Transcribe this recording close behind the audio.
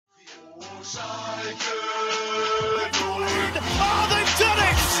Oh, they've done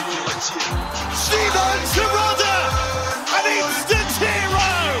it! Steven Terodde, an instant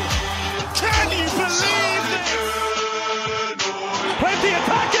hero! Can you believe this? Plenty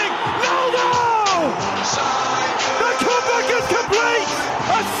attacking! No! The comeback is complete!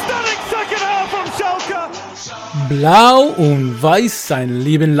 A stunning second half from Schalke! Blau und Weiß sein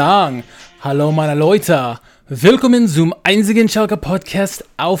Leben lang. Hallo meine Leute. Willkommen zum einzigen Schalke Podcast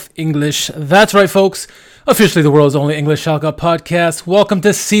auf English. That's right, folks. Officially the world's only English Schalke podcast. Welcome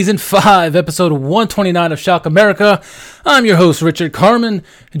to Season 5, Episode 129 of Schalke America. I'm your host, Richard Carmen.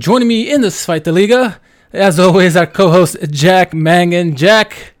 Joining me in this Fight the Liga, as always, our co-host, Jack Mangan.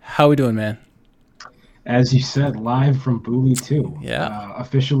 Jack, how we doing, man? As you said, live from Bowie 2. Yeah.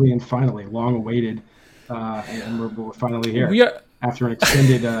 Officially and finally, long awaited, and we're finally here. We are... After an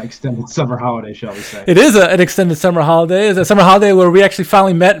extended summer holiday, shall we say. It is an extended summer holiday. It's a summer holiday where we actually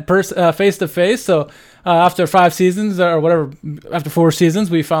finally met face to face. So after 5 seasons or whatever, after 4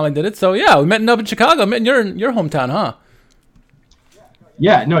 seasons, we finally did it. So yeah, we met up in Chicago. Met in your hometown, huh?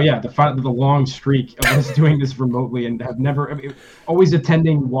 The long streak of us doing this remotely and have always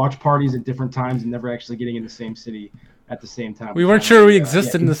attending watch parties at different times and never actually getting in the same city at the same time. We weren't sure we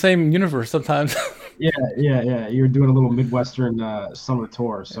existed in the same universe sometimes. Yeah. You were doing a little Midwestern summer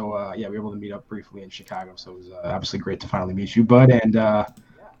tour, so we were able to meet up briefly in Chicago. So it was obviously great to finally meet you, bud. And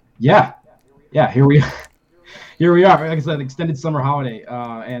here we are. Like I said, extended summer holiday,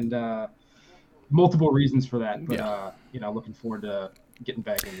 and multiple reasons for that. But looking forward to getting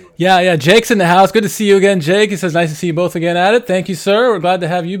back into it. Yeah. Jake's in the house. Good to see you again, Jake. He says, nice to see you both again at it. Thank you, sir. We're glad to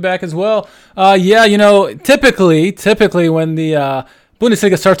have you back as well. Typically when the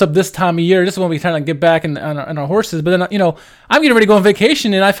Bundesliga starts up this time of year, this is when we kind of get back on our horses. But then, I'm getting ready to go on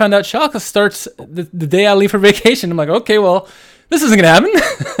vacation, and I found out Schalke starts the day I leave for vacation. I'm like, okay, well, this isn't going to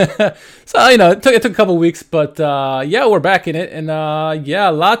happen. So, it took a couple weeks, but we're back in it. And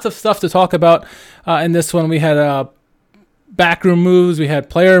lots of stuff to talk about in this one. We had backroom moves, we had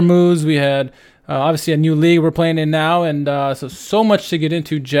player moves, we had obviously a new league we're playing in now, and so much to get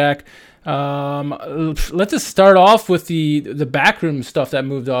into, Jack. Let's just start off with the backroom stuff that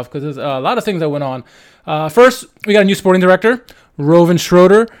moved off, because there's a lot of things that went on. First, we got a new sporting director, Rowan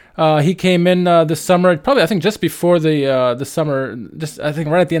Schroeder. He came in this summer, probably I think just before the summer, just I think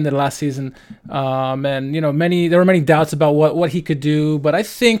right at the end of the last season. And there were many doubts about what he could do, but I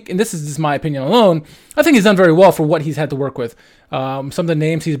think, and this is just my opinion alone, I think he's done very well for what he's had to work with. Some of the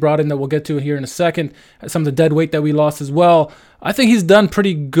names he's brought in that we'll get to here in a second, some of the dead weight that we lost as well. I think he's done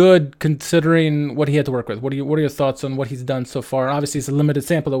pretty good considering what he had to work with. What are your thoughts on what he's done so far? And obviously, it's a limited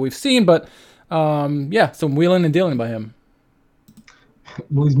sample that we've seen, but some wheeling and dealing by him.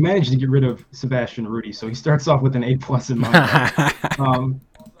 Well, he's managed to get rid of Sebastian Rudy, so he starts off with an A+ in my mind.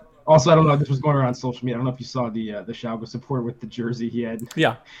 Also, I don't know, this was going around social media. I don't know if you saw the Schalke support with the jersey he had.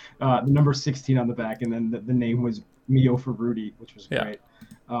 Yeah. The number 16 on the back, and then the name was Mio for Rudy, which was great.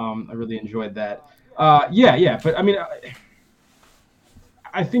 I really enjoyed that. But I mean,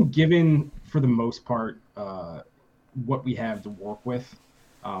 I think given, for the most part, what we have to work with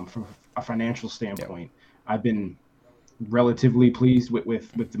from a financial standpoint, I've been relatively pleased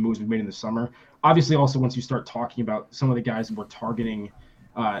with the moves we've made in the summer. Obviously, also once you start talking about some of the guys that we're targeting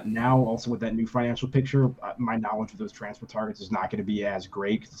now, also with that new financial picture, my knowledge of those transfer targets is not going to be as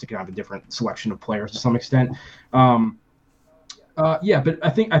great because it's going to have a different selection of players to some extent. But I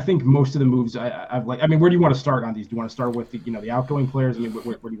think most of the moves I've liked. I mean, where do you want to start on these? Do you want to start with the outgoing players? I mean,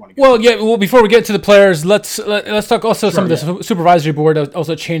 where do you want to go? Well, before we get to the players, let's talk also some of the supervisory board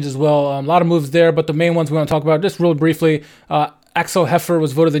also changed as well. A lot of moves there, but the main ones we want to talk about just real briefly. Axel Heffer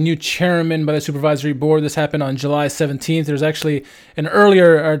was voted the new chairman by the supervisory board. This happened on July 17th. There's actually an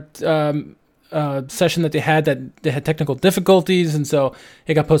earlier session that they had technical difficulties, and so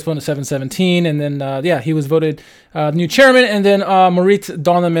it got postponed to 7/17. And then he was voted new chairman, and then Maurice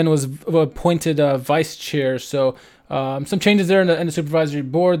Donneman was appointed vice chair. So some changes there in the supervisory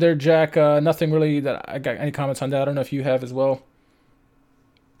board there, Jack. Nothing really that I got any comments on that. I don't know if you have as well.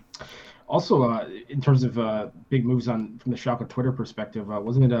 Also, in terms of big moves from the Schalke Twitter perspective,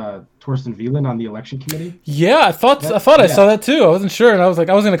 wasn't it Torsten Wieland on the election committee? Yeah, I thought I saw that too. I wasn't sure, and I was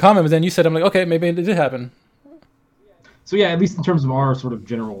going to comment, but then you said, I'm like, okay, maybe it did happen. So yeah, at least in terms of our sort of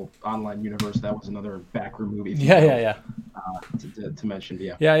general online universe, that was another backroom movie. To mention,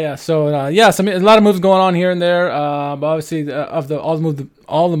 yeah. So a lot of moves going on here and there. But obviously,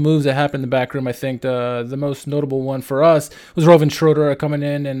 all the moves that happened in the back room, I think the most notable one for us was Rowan Schroeder coming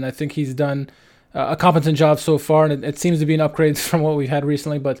in, and I think he's done a competent job so far, and it seems to be an upgrade from what we've had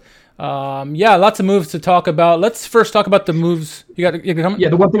recently. But yeah, lots of moves to talk about. Let's first talk about the moves. You got comment? Yeah,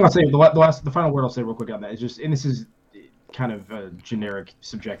 the one thing I'll say, the final word I'll say real quick on that is just, and this is kind of a generic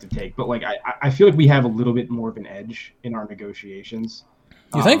subjective take, but like I feel like we have a little bit more of an edge in our negotiations.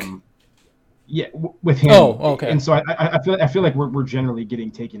 You think? Yeah, with him. Oh, okay. And so I feel like we're generally getting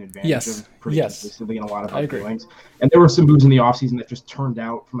taken advantage of pretty consistently in a lot of our dealings. And there were some moves in the offseason that just turned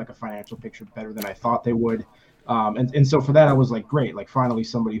out from like a financial picture better than I thought they would. And so for that I was like, great, like finally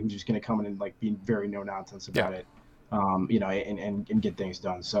somebody who's just going to come in and like be very no nonsense about it. You know, and get things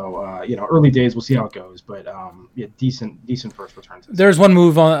done. So, you know, early days, we'll see how it goes. But yeah, decent first return. There's one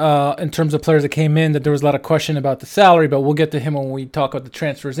move on in terms of players that came in that there was a lot of question about the salary, but we'll get to him when we talk about the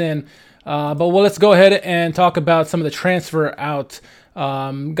transfers in. Let's go ahead and talk about some of the transfer out.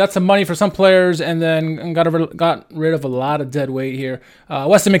 Got some money for some players, and then got rid of a lot of dead weight here.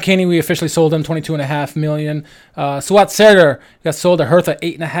 Weston McKennie, we officially sold him $22.5 million. Suat Serdar got sold to Hertha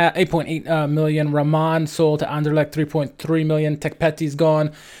 $8.8 million. Rahman sold to Anderlecht $3.3 million. Tekpeti's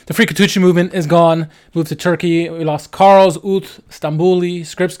gone. The free Kutucu movement is gone. Moved to Turkey. We lost Karls, Uth, Stambouli,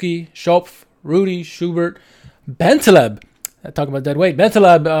 Skripski, Schopf, Rudy, Schubert, Bentaleb. Talk about dead weight.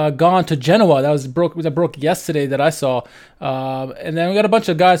 Bentaleb gone to Genoa. That broke yesterday that I saw. And then we got a bunch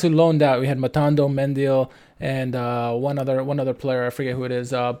of guys who loaned out. We had Matando, Mendil, and one other player. I forget who it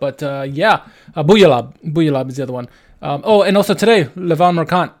is. Buyalab is the other one. And also today, Levan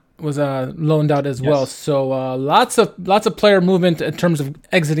Mercant was loaned out as well. So lots of player movement in terms of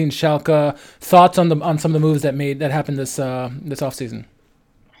exiting Schalke. Thoughts on some of the moves that happened this offseason?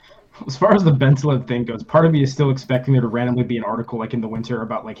 As far as the Bentaleb thing goes, part of me is still expecting there to randomly be an article like in the winter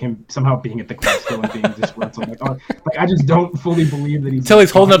about like him somehow being at the club still and being disgruntled. Like I just don't fully believe that he's until he's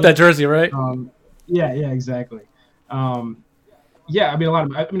holding up that jersey, right? Yeah, exactly. Yeah, I mean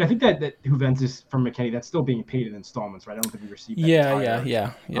I think that Juventus from McKennie, that's still being paid in installments, right? I don't think we received that.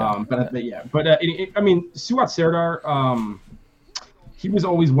 Yeah. I mean, Suat Serdar, he was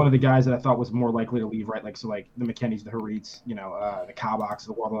always one of the guys that I thought was more likely to leave, right? Like, so like the McKennies, the Harits, you know, the Kabaks,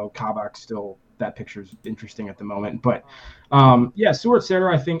 although Kabak still, that picture's interesting at the moment. But Suat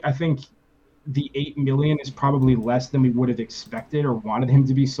Serdar, I think the $8 million is probably less than we would have expected or wanted him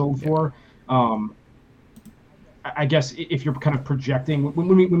to be sold for. I guess if you're kind of projecting, when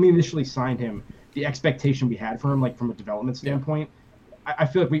we initially signed him, the expectation we had for him, like from a development standpoint, I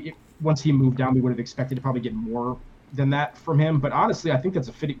feel like once he moved down, we would have expected to probably get more than that from him. But honestly, I think that's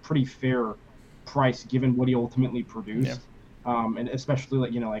a pretty fair price given what he ultimately produced. And especially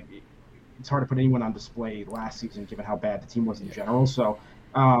like, you know, like it's hard to put anyone on display last season given how bad the team was in general. So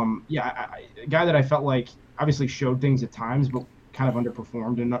a guy that I felt like obviously showed things at times, but kind of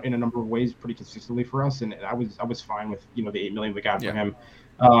underperformed in a number of ways pretty consistently for us. And I was fine with, you know, the $8 million we got for him.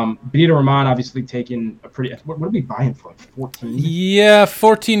 Benito Rahman obviously taken a pretty. What did we buy him for? Like 14? Yeah,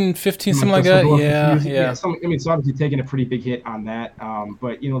 14, 15, something like that. Yeah. So obviously taking a pretty big hit on that.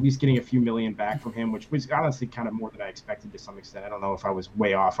 But you know, at least getting a few million back from him, which was honestly kind of more than I expected to some extent. I don't know if I was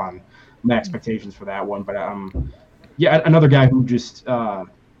way off on my expectations for that one, but another guy who just.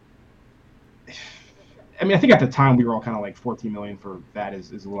 I mean, I think at the time we were all kind of like 14 million for that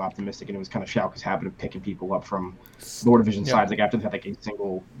is a little optimistic, and it was kind of Schalke's habit of picking people up from lower division sides, like after they had like a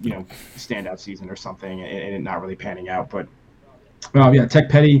single, you know, standout season or something, and it not really panning out. But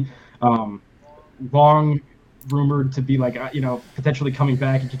Tekpeti, long rumored to be like you know, potentially coming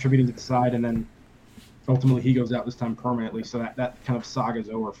back and contributing to the side, and then ultimately he goes out this time permanently. So that kind of saga is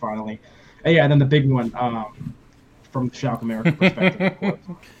over finally. And then the big one from the Schalke American perspective, of course.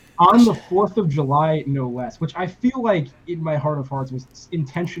 On the 4th of July, no less, which I feel like in my heart of hearts was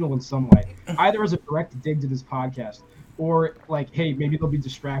intentional in some way, either as a direct dig to this podcast or like, hey, maybe they'll be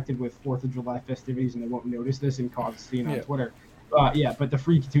distracted with 4th of July festivities and they won't notice this and cause a scene on Twitter. But the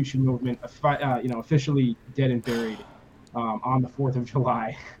Free Kutucu movement, officially dead and buried on the 4th of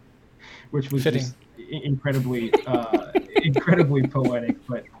July, which was just incredibly poetic.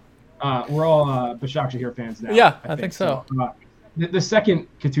 But we're all Başakşehir fans now. Yeah, I think so. The second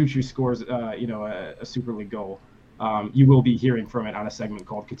Kutucu scores, a Super League goal, you will be hearing from it on a segment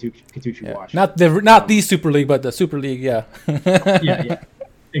called Kutucu Watch. Not the Super League, but the Super League, yeah.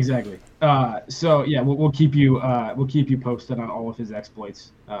 Exactly. We'll keep you posted on all of his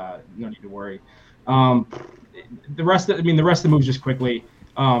exploits. No need to worry. The rest of the moves just quickly.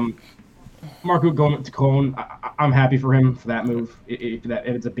 Marco going to Cologne, I'm happy for him for that move. If that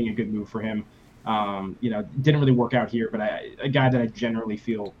ends up being a good move for him. Didn't really work out here, but a guy that I generally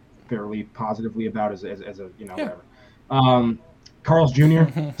feel fairly positively about as a whatever. Carl's Jr.,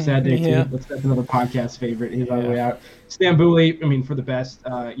 sad day Yeah. too. That's another podcast favorite. He's on the way out. Stambouli, I mean, for the best,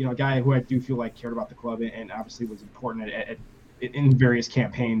 a guy who I do feel like cared about the club and obviously was important in various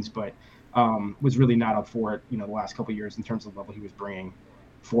campaigns, but was really not up for it, the last couple of years in terms of the level he was bringing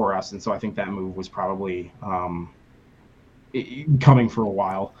for us. And so I think that move was probably coming for a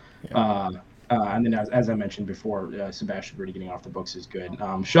while. Yeah. And then, as I mentioned before, Sebastian Rudy getting off the books is good.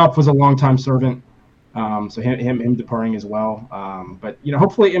 Schöpf was a longtime servant, so him departing as well. But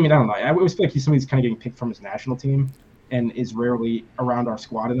hopefully, I don't know. I always feel like he's somebody who's kind of getting picked from his national team, and is rarely around our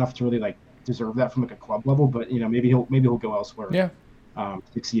squad enough to really deserve that from a club level. But maybe he'll go elsewhere. Yeah.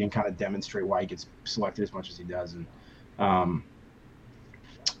 Succeed and kind of demonstrate why he gets selected as much as he does. And I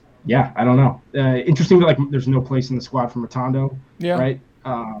don't know. Interesting that there's no place in the squad for Matondo. Yeah. Right.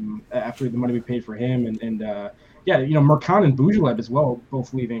 After the money we paid for him, and Mercan and Bujaleb as well,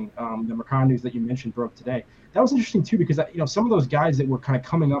 both leaving. The Mercan news that you mentioned broke today. That was interesting too, because some of those guys that were kind of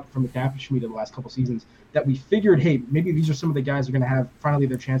coming up from the Capitals media the last couple seasons, that we figured, hey, maybe these are some of the guys who are going to have finally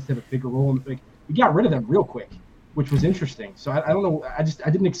their chance to have a bigger role. And we got rid of them real quick, which was interesting. So I don't know. I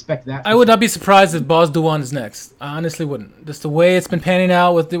didn't expect that. I would not be surprised if Boz Duwan is next. I honestly wouldn't. Just the way it's been panning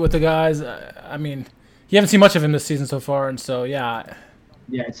out with the guys. You haven't seen much of him this season so far, and so yeah.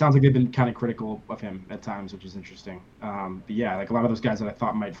 Yeah, it sounds like they've been kind of critical of him at times, which is interesting. But yeah, a lot of those guys that I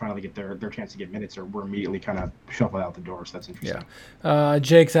thought might finally get their chance to get minutes were immediately kind of shuffled out the door. So that's interesting. Yeah.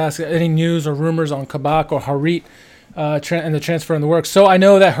 Jake's asked, any news or rumors on Kabak or Harit and the transfer in the works? So I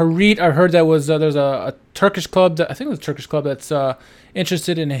know that Harit, I heard that was there's a Turkish club, I think it was a Turkish club that's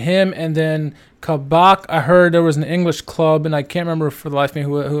interested in him. And then Kabak, I heard there was an English club, and I can't remember for the life of me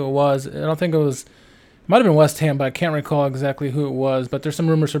who it was. I don't think it was... Might have been West Ham, but I can't recall exactly who it was. But there's some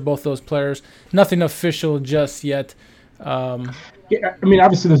rumors for both those players. Nothing official just yet.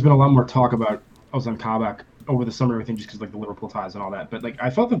 Obviously there's been a lot more talk about Ozan Kabak over the summer, I think, just because the Liverpool ties and all that. But I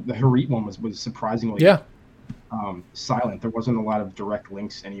felt that the Harit one was surprisingly silent. There wasn't a lot of direct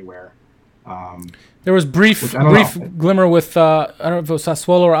links anywhere. There was brief glimmer with I don't know if it was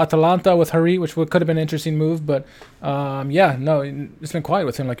Sassuolo or Atalanta with Harit, which could have been an interesting move. But it's been quiet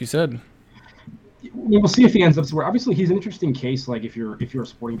with him, like you said. We'll see if he ends up somewhere. Obviously, he's an interesting case. If you're a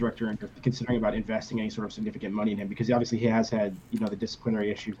sporting director and you're considering about investing any sort of significant money in him, because obviously he has had the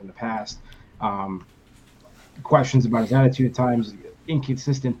disciplinary issues in the past, questions about his attitude at times,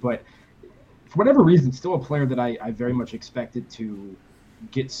 inconsistent. But for whatever reason, still a player that I very much expected to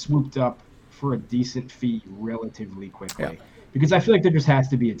get swooped up for a decent fee relatively quickly. Yeah. Because I feel like there just has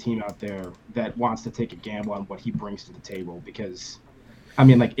to be a team out there that wants to take a gamble on what he brings to the table. Because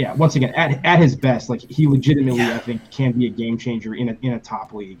once again, at his best, he legitimately, I think, can be a game changer in a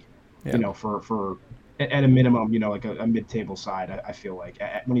top league. Yeah. For at a minimum, like a mid-table side. I feel like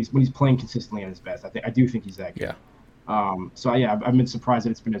when he's playing consistently at his best, I do think he's that good. Yeah. I've been surprised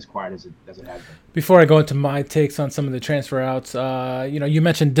that it's been as quiet as it has been. Before I go into my takes on some of the transfer outs, you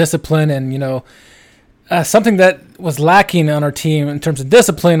mentioned discipline, and something that was lacking on our team in terms of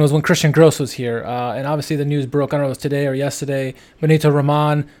discipline was when Christian Gross was here. And obviously the news broke, I don't know if it was today or yesterday, Benito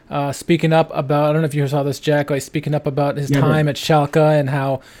Raman speaking up about, I don't know if you saw this, Jack, speaking up about his time at Schalke and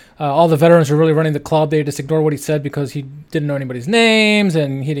how all the veterans were really running the club. They just ignored what he said because he didn't know anybody's names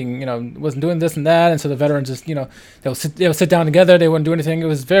and he didn't, wasn't doing this and that. And so the veterans just, they'll sit down together. They wouldn't do anything. It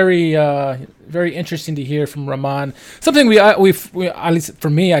was very, very interesting to hear from Raman. Something we at least for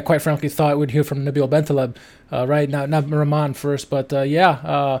me, I quite frankly thought we'd hear from Nabil Bentaleb, right? Not Raman first, but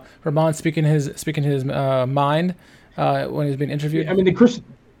Raman speaking his mind when he was being interviewed.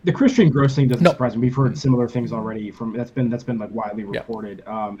 The Christian Gross thing doesn't surprise me. We've heard similar things already from that's been widely reported.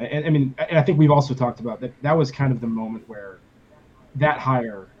 And I think we've also talked about that. That was kind of the moment where that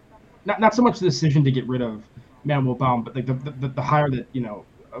hire, not so much the decision to get rid of Manuel Baum, but the hire that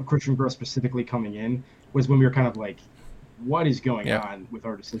of Christian Gross specifically coming in was when we were kind of what is going on with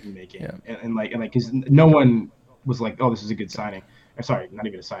our decision making, and because no one was like, oh, this is a good signing. Sorry, not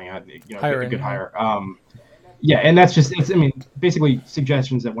even a signing, a good hire. And it's basically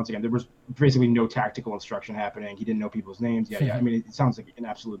suggestions that, once again, there was basically no tactical instruction happening. He didn't know people's names. It sounds like an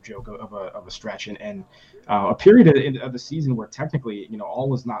absolute joke of a stretch, and a period of the season where technically, all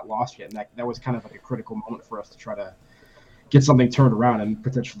was not lost yet. And that was kind of a critical moment for us to try to get something turned around, and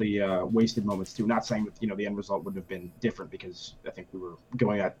potentially wasted moments too. Not saying that the end result would have been different, because I think we were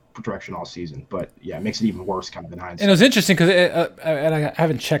going that direction all season. But it makes it even worse kind of in hindsight. And it was interesting because and I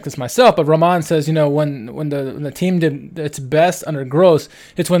haven't checked this myself, but Raman says when the team did its best under Gross,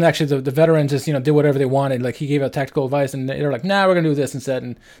 it's when actually the veterans just did whatever they wanted. He gave out tactical advice, and they were like, nah, we're gonna do this instead,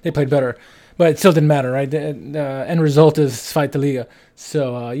 and they played better. but it still didn't matter, right? The end result is Zweite Liga.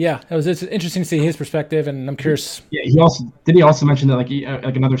 So it's interesting to see his perspective, and I'm curious. Yeah, he also mention that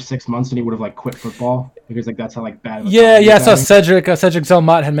like another 6 months and he would have like quit football because like that's how like bad. I saw Cedric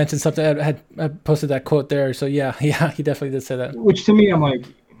Zalmat had mentioned something, had posted that quote there. So yeah, he definitely did say that. Which to me, I'm like,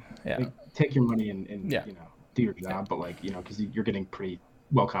 take your money and do your job, but like because you're getting pretty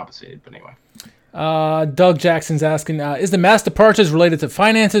well compensated. But anyway. Doug Jackson's asking, is the mass departures related to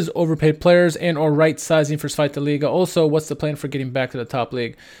finances, overpaid players, and or right sizing for Zweite Liga? Also, what's the plan for getting back to the top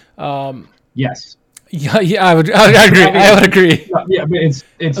league? Yes. Yeah, I would agree. I would agree. Yeah, but it's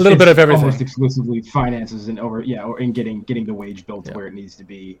a little bit of everything. Almost exclusively finances and getting the wage bill to where it needs to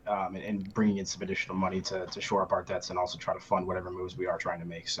be, and bringing in some additional money to shore up our debts and also try to fund whatever moves we are trying to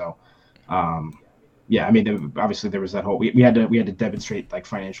make. So, yeah, I mean, obviously there was that whole we had to demonstrate like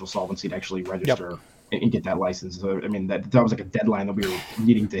financial solvency to actually register and get that license. So I mean that was like a deadline that we were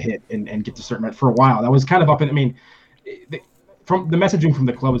needing to hit and get to certain for a while. That was kind of up. I mean, from the messaging from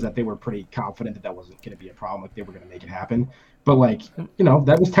the club is that they were pretty confident that wasn't going to be a problem. Like they were going to make it happen. But like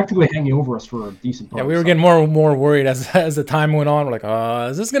that was technically hanging over us for a decent part. Yeah, we were getting more and more worried as the time went on. We're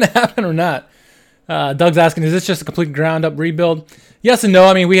like, is this going to happen or not? Doug's asking, is this just a complete ground-up rebuild? Yes and no.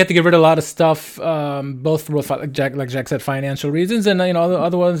 I mean, we had to get rid of a lot of stuff, both for like Jack said, financial reasons, and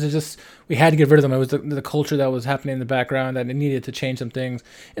other ones. It's just we had to get rid of them. It was the culture that was happening in the background that it needed to change some things.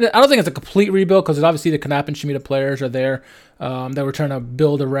 And I don't think it's a complete rebuild because obviously the Knapp and Schmida players are there that we're trying to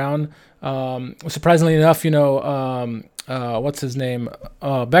build around. Surprisingly enough, what's his name?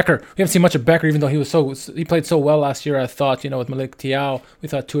 Becker. We haven't seen much of Becker, even though he played so well last year. I thought, with Malik Tiao, we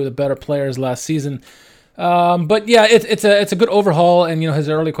thought two of the better players last season. But yeah, it's a good overhaul. And his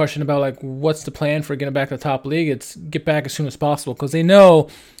early question about like what's the plan for getting back to the top league? It's get back as soon as possible because they know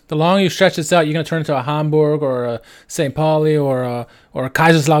the longer you stretch this out, you're going to turn into a Hamburg or a St. Pauli or a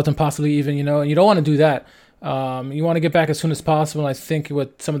Kaiserslautern possibly even. And you don't want to do that. You want to get back as soon as possible. And I think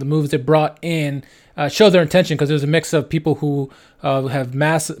with some of the moves they brought in, show their intention because there's a mix of people who have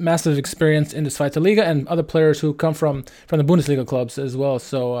massive experience in the Zweite Liga and other players who come from the Bundesliga clubs as well.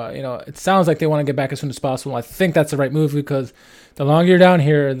 So, it sounds like they want to get back as soon as possible. I think that's the right move because the longer you're down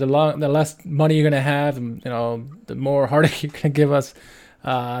here, the less money you're going to have, and, the more heartache you're going to give us.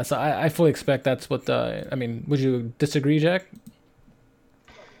 So I fully expect that's what would you disagree, Jack?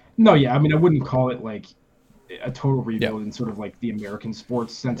 No, yeah. I mean, I wouldn't call it like a total rebuild in sort of like the American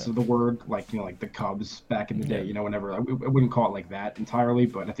sports sense of the word, like like the Cubs back in the day. Whenever I wouldn't call it like that entirely,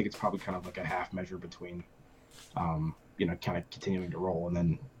 but I think it's probably kind of like a half measure between, kind of continuing to roll and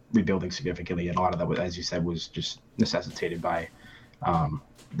then rebuilding significantly. And a lot of that, as you said, was just necessitated by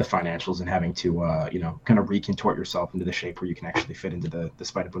the financials and having to kind of recontort yourself into the shape where you can actually fit into the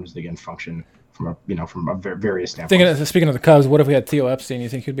Zweite Bundesliga and function from a various standpoints. Speaking of the Cubs, what if we had Theo Epstein? You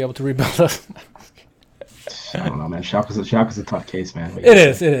think he'd be able to rebuild us? I don't know, man. Schalke's a tough case, man. It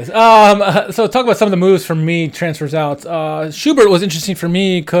is. So talk about some of the moves from me, transfers out. Schubert was interesting for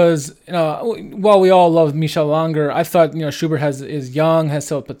me because while we all love Michel Langer, I thought Schubert is young, has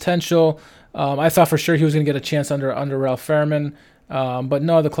still potential. I thought for sure he was going to get a chance under Ralph Fährmann, but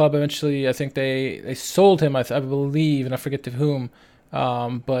no, the club eventually, I think they sold him, I believe, and I forget to whom.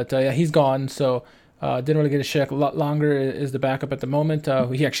 But he's gone. So. Didn't really get a check. Langer is the backup at the moment.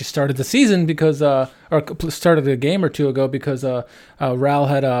 He actually started the season or started a game or two ago because Raul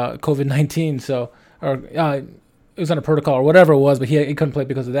had COVID-19. So, it was on a protocol or whatever it was, but he couldn't play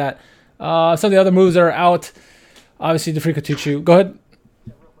because of that. Some of the other moves are out. Obviously, Defrika Tuchu. Go ahead.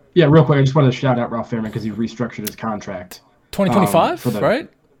 Yeah, real quick. I just wanted to shout out Ralph Fährmann because he restructured his contract. 2025, right?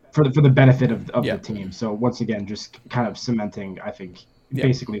 For the benefit of the team. So once again, just kind of cementing, I think.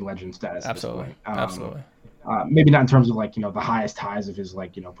 Basically legend status. Absolutely. Absolutely. Maybe not in terms of like, the highest highs of his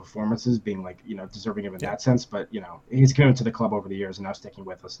like, performances being like, deserving of in that sense, but he's committed to the club over the years and now sticking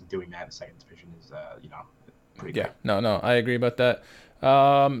with us and doing that in the second division is, pretty good. No, I agree about that.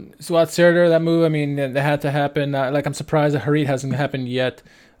 Suat Serdar, that move, I mean, that had to happen. I'm surprised that Harit hasn't happened yet.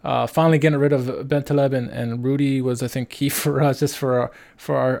 Finally getting rid of Bentaleb and Rudy was, I think, key for us, just for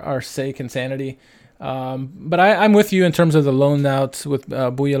our sake and sanity. But I'm with you in terms of the loan outs with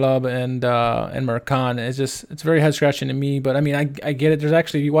Buyalab and Mercan. It's very head scratching to me. But I mean, I get it. There's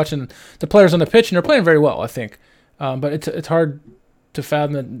actually, you're watching the players on the pitch and they're playing very well, I think. But it's hard to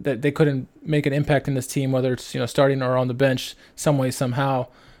fathom that they couldn't make an impact in this team, whether it's starting or on the bench some way somehow.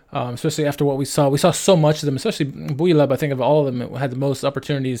 Especially after what we saw so much of them. Especially Buyalab, I think of all of them, had the most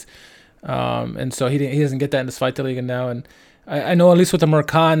opportunities, and so he doesn't get that in the Zweite Liga now. And I know at least with the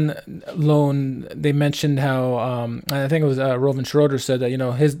Mercan loan, they mentioned how I think it was Rovan Schroeder said that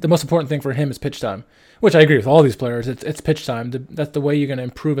the most important thing for him is pitch time, which I agree with all these players. It's pitch time. That's the way you're going to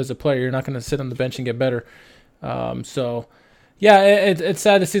improve as a player. You're not going to sit on the bench and get better. So yeah, it's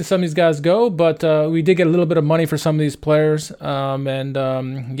sad to see some of these guys go, but we did get a little bit of money for some of these players,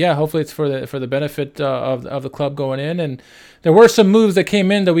 yeah, hopefully it's for the benefit of the club going in. And there were some moves that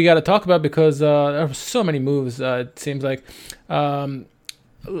came in that we got to talk about because there were so many moves. It seems like I'll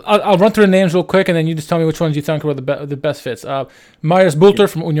run through the names real quick, and then you just tell me which ones you think were the best fits. Marius Bulter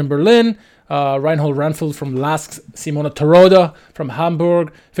from Union Berlin. Reinhold Ranfeld from Lask, Simona Terodde from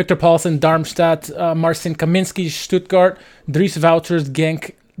Hamburg, Victor Paulsen, Darmstadt, Marcin Kaminski, Stuttgart, Dries Wouters,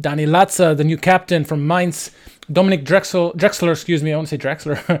 Genk, Dani Latza, the new captain from Mainz, Dominic Drexler, I want to say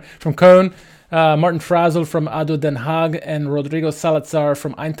Drexler, from Köln, Martin Frazel from ADO Den Haag, and Rodrigo Salazar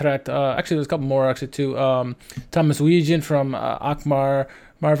from Eintracht. Actually, there's a couple more, too. Thomas Wiegien from Akmar,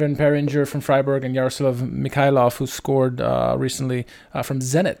 Marvin Peringer from Freiburg, and Yaroslav Mikhailov, who scored recently from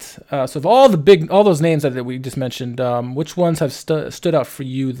Zenit. So of all those names that we just mentioned, which ones have stood out for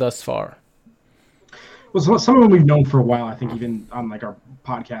you thus far? Well, so some of them we've known for a while. I think even on like our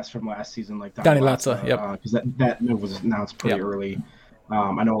podcast from last season, like Dani Latza, yep, because that move was announced pretty early.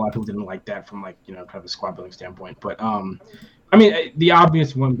 I know a lot of people didn't like that from like kind of a squad building standpoint, but I mean, the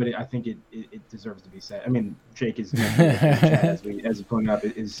obvious one, but I think it deserves to be said. I mean, Jake is as you pointed out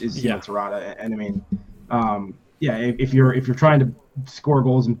is Terodde, and I mean, if you're trying to score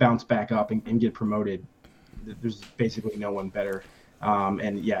goals and bounce back up and get promoted, there's basically no one better.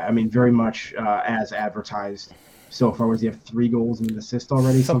 And yeah, I mean, very much as advertised so far. Was he have 3 goals and an assist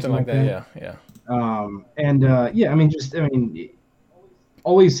already? Something like that. Yeah. I mean,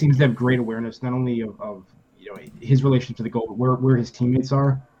 always seems to have great awareness, not only of his relationship to the goal, but where his teammates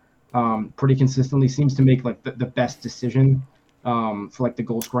are. Pretty consistently seems to make like the best decision for like the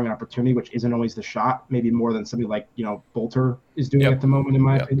goal scoring opportunity, which isn't always the shot, maybe more than somebody like Bolter is doing at the moment, in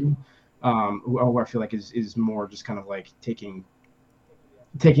my opinion. Who I feel like is more just kind of like taking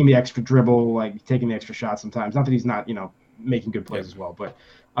the extra dribble, like taking the extra shot sometimes. Not that he's not making good plays as well, but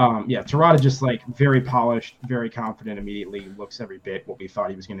Terodde just like very polished, very confident immediately, looks every bit what we thought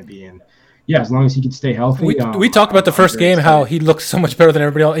he was going to be in. Yeah, as long as he can stay healthy. We talked about the first game, how he looks so much better than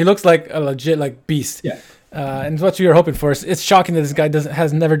everybody else. He looks like a legit like beast. Yeah. And what we were hoping for. It's shocking that this guy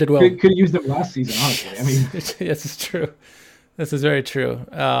has never did well. Could have used him last season, honestly. I mean, yes, it's true. This is very true.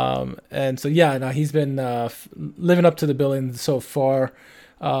 And so he's been living up to the billing so far.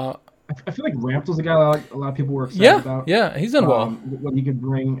 I feel like Ramfel's a guy a lot of people were excited about. Yeah, he's done well. What he could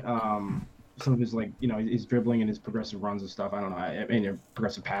bring, some of his his dribbling and his progressive runs and stuff. I don't know. I mean,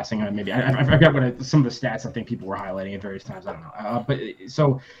 progressive passing. Maybe I forgot some of the stats I think people were highlighting at various times. I don't know. But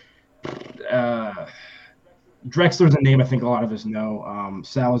so Drexler's a name I think a lot of us know.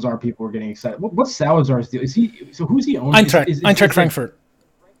 Salazar, people were getting excited. What's Salazar's deal? Who's he owning? Eintracht Frankfurt.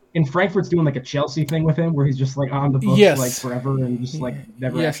 And Frankfurt's doing like a Chelsea thing with him, where he's just like on the books like forever and just like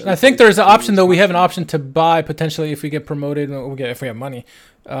never. Yes, I think there's an option though. We have an option to buy potentially if we get promoted. If we have money,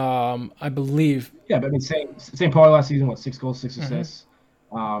 I believe. Yeah, but I mean, St. Pauli last season, 6 goals, 6 assists.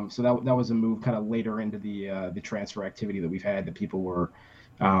 So that was a move kind of later into the transfer activity that we've had that people were,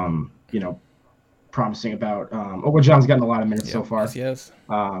 promising about. John's gotten a lot of minutes so far. Yes.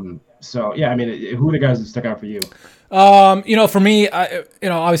 So yeah, I mean, who are the guys that stuck out for you? For me,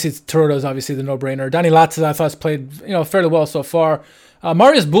 obviously Terodde is obviously the no-brainer. Dani Latza, I thought has played, fairly well so far.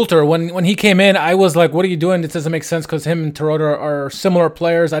 Marius Bulter, when he came in, I was like, what are you doing? This doesn't make sense because him and Terodde are similar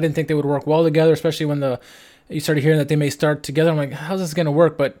players. I didn't think they would work well together, especially when you started hearing that they may start together. I'm like, how's this going to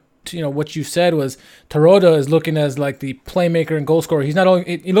work? But what you said was Terodde is looking as like the playmaker and goal scorer. He's not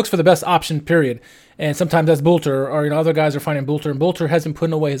only he looks for the best option, period. And sometimes that's Bulter, or other guys are finding Bulter, and Bulter hasn't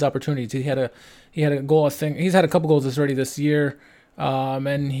put away his opportunities. He had a goal. I think he's had a couple goals already this year, and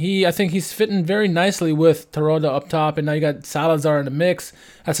I think he's fitting very nicely with Terodde up top. And now you got Salazar in the mix.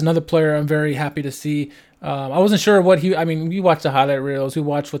 That's another player I'm very happy to see. I wasn't sure what we watched the highlight reels. We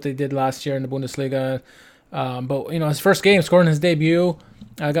watched what they did last year in the Bundesliga. But his first game, scoring his debut.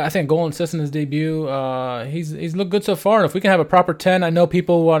 I think a goal and assist in his debut. He's looked good so far. And if we can have a proper 10, I know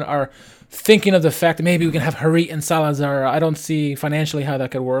people are thinking of the fact that maybe we can have Harit and Salazar. I don't see financially how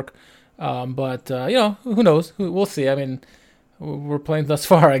that could work. But who knows? We'll see. I mean, we're playing thus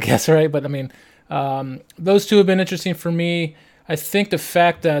far, I guess, right? But I mean, those two have been interesting for me. I think the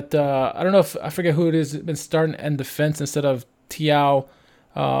fact that I don't know if I forget who it is been starting end defense instead of Thiaw.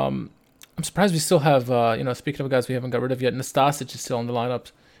 I'm surprised we still have, speaking of guys we haven't got rid of yet, Nastasic is still on the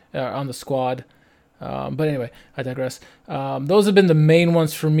lineup, on the squad. But anyway, I digress. Those have been the main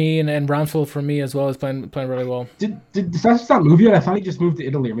ones for me, and Ramsfield for me as well is playing really well. Did Sasic not move yet? I thought he just moved to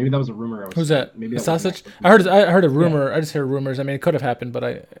Italy, or maybe that was a rumor. Who's that? Maybe Sasic? I heard a rumor. Yeah. I just heard rumors. I mean, it could have happened, but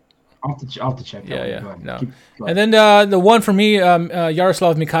I'll have to check. Yeah. No. And then the one for me,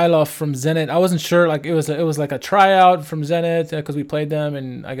 Yaroslav Mikhailov from Zenit. I wasn't sure. Like it was like a tryout from Zenit because we played them,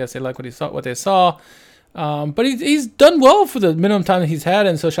 and I guess they liked what they saw. But he's done well for the minimum time that he's had,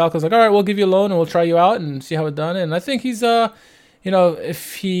 and so Schalke's like, all right, we'll give you a loan and we'll try you out and see how it's done. And I think he's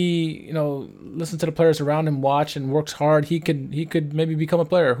if he listens to the players around him, watch and works hard, he could maybe become a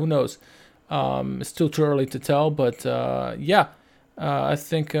player. Who knows? It's still too early to tell, but I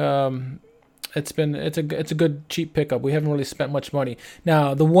think it's a good cheap pickup. We haven't really spent much money.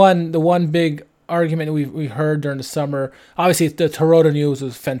 Now the one big argument we heard during the summer, obviously the Terodde news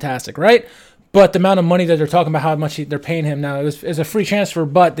was fantastic, right? But the amount of money that they're talking about, how much they're paying him now, it was a free transfer,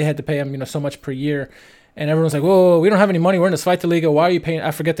 but they had to pay him, so much per year. And everyone's like, whoa, we don't have any money. We're in the Zweite Liga. Why are you paying?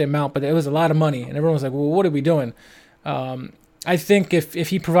 I forget the amount, but it was a lot of money. And everyone was like, well, what are we doing? I think if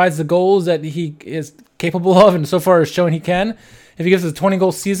he provides the goals that he is capable of, and so far is showing he can, if he gives us a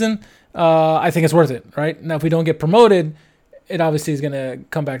 20-goal season, I think it's worth it, right? Now, if we don't get promoted, it obviously is going to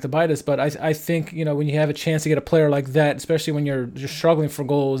come back to bite us. But I think, when you have a chance to get a player like that, especially when you're just struggling for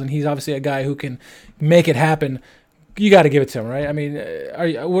goals, and he's obviously a guy who can make it happen, you got to give it to him, right? I mean,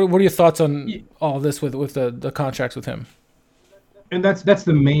 what are your thoughts on all this with the contracts with him? And that's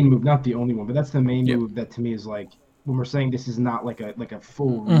the main move, not the only one, but that's the main move that to me is like, when we're saying this is not like a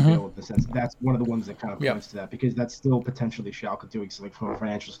full rebuild in the sense, that's one of the ones that kind of points to that, because that's still potentially Schalke doing something from a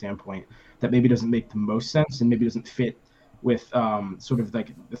financial standpoint that maybe doesn't make the most sense and maybe doesn't fit with sort of like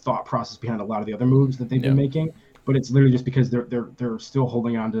the thought process behind a lot of the other moves that they've been making. But it's literally just because they're still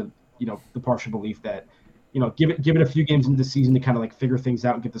holding on to the partial belief that give it a few games into the season to kind of like figure things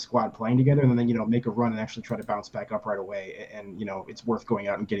out and get the squad playing together, and then make a run and actually try to bounce back up right away. And it's worth going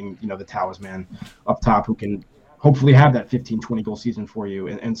out and getting the talisman up top who can hopefully have that 15-20 goal season for you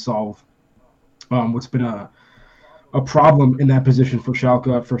and solve what's been a problem in that position for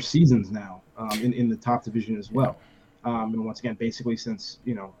Schalke for seasons now in the top division as well. And once again, basically since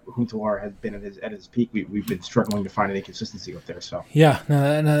Huntelaar has been at his peak, we've been struggling to find any consistency up there. So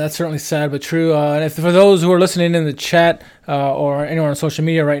no, that's certainly sad but true. And if for those who are listening in the chat or anyone on social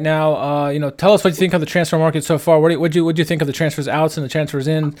media right now, tell us what you think of the transfer market so far. What do you think of the transfers outs and the transfers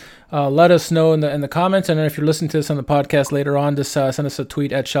in? Let us know in the comments, and then if you're listening to this on the podcast later on, just send us a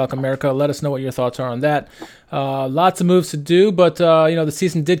tweet at Schalke America. Let us know what your thoughts are on that. Lots of moves to do, but the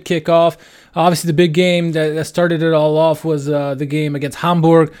season did kick off. Obviously, the big game that started it all off was the game against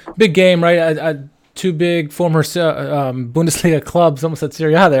Hamburg. Big game, right? Two big former Bundesliga clubs, almost said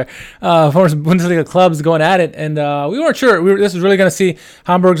Serie A there, former Bundesliga clubs going at it, and we weren't sure. This was really going to see.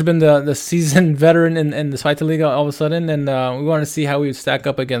 Hamburg's been the seasoned veteran in the Zweite Liga all of a sudden, and we wanted to see how we would stack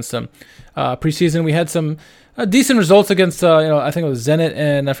up against them. Preseason, we had some decent results against, I think it was Zenit,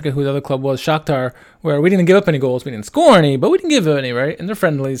 and I forget who the other club was, Shakhtar, where we didn't give up any goals. We didn't score any, but we didn't give any, right? And they're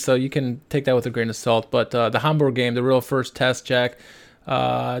friendly, so you can take that with a grain of salt. But the Hamburg game, the real first test, Jack,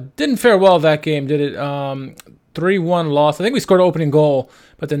 didn't fare well that game, did it? 3-1 loss. I think we scored an opening goal,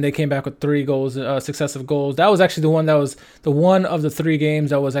 but then they came back with 3 goals, successive goals. That was actually the one of the 3 games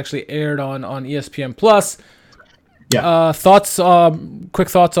that was actually aired on ESPN Plus. Yeah. Quick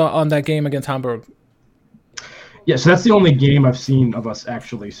thoughts on that game against Hamburg. Yeah, so that's the only game I've seen of us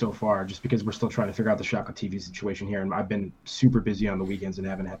actually so far, just because we're still trying to figure out the Schalke TV situation here, and I've been super busy on the weekends and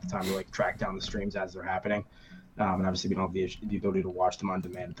haven't had the time to track down the streams as they're happening. And obviously we don't have the ability to watch them on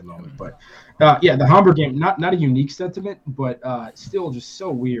demand at the moment. But the Hamburg game, not a unique sentiment, but still just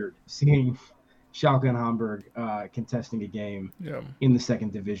so weird seeing Schalke and Hamburg contesting a game in the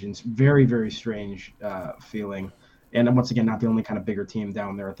second division. It's very, very strange feeling. And once again, not the only kind of bigger team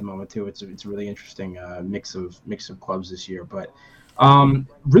down there at the moment too. It's a really interesting mix of clubs this year. But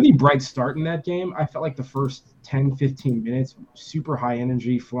really bright start in that game. I felt like the first 10-15 minutes, super high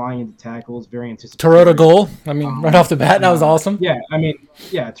energy, flying into tackles, very anticipatory. Terodde goal. I mean, right off the bat, that was awesome.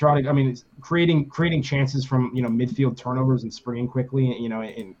 Terodde. I mean, it's creating chances from midfield turnovers and springing quickly.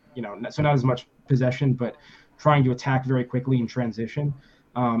 So not as much possession, but trying to attack very quickly in transition.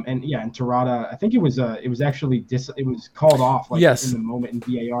 And Terodde, I think it was actually it was called off in the moment, and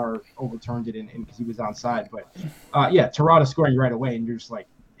VAR overturned it because he was onside. But Terodde scoring right away, and you're just like,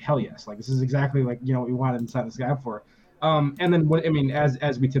 hell yes, this is exactly what we wanted inside this guy up for. And then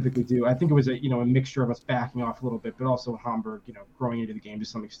as we typically do, I think it was a mixture of us backing off a little bit, but also Hamburg growing into the game to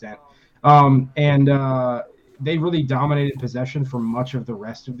some extent. They really dominated possession for much of the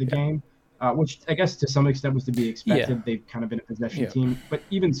rest of the game. Which I guess to some extent was to be expected. Yeah. They've kind of been a possession team. But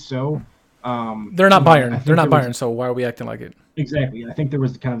even so, They're not I Bayern. think They're not there was- Bayern. So why are we acting like it? Exactly. And I think there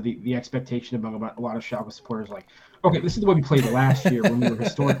was kind of the expectation among a lot of Schalke supporters, like, okay, this is the way we played last year when we were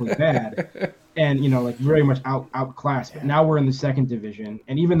historically bad, and like very much outclassed. But now we're in the second division,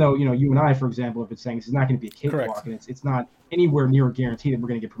 and even though you and I, for example, have been saying this is not going to be a cakewalk, Correct. and it's not anywhere near a guarantee that we're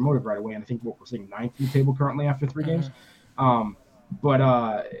going to get promoted right away. And I think what we're seeing ninth in the table currently after 3 games. But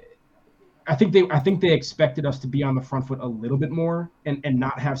I think they expected us to be on the front foot a little bit more and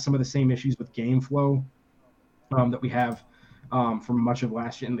not have some of the same issues with game flow that we have from much of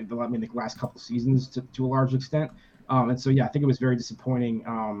last year, the last couple of seasons to a large extent. And so, yeah, I think it was very disappointing,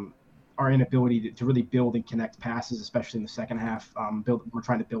 our inability to really build and connect passes, especially in the second half. We're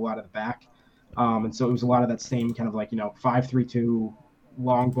trying to build out of the back. And so it was a lot of that same kind of 5-3-2,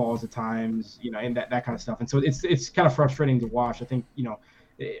 long balls at times, and that kind of stuff. And so it's kind of frustrating to watch. I think,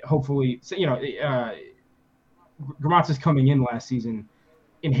 hopefully, Gramatz is coming in last season,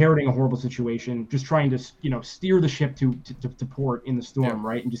 inheriting a horrible situation, just trying to steer the ship to port in the storm,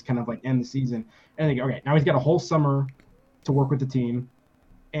 right, and just kind of end the season. And I think, okay, now he's got a whole summer to work with the team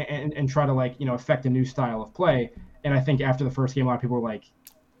and try to affect a new style of play. And I think after the first game, a lot of people were like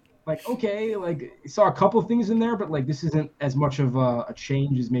okay, saw a couple of things in there, but this isn't as much of a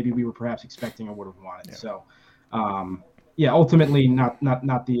change as maybe we were perhaps expecting or would have wanted. Yeah. So. Ultimately not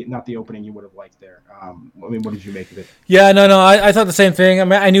the opening you would have liked there. What did you make of it? Yeah, no, I thought the same thing. I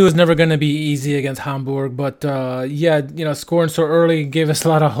mean, I knew it was never going to be easy against Hamburg, but scoring so early gave us a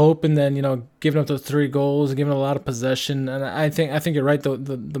lot of hope, and then giving up those 3 goals, giving up a lot of possession, and I think you're right.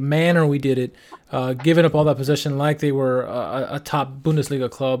 The manner we did it, giving up all that possession like they were a top Bundesliga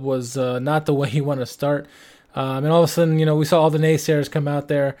club was not the way you want to start. And all of a sudden, we saw all the naysayers come out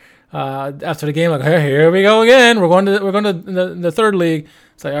there. After the game, hey, here we go again. We're going to the third league.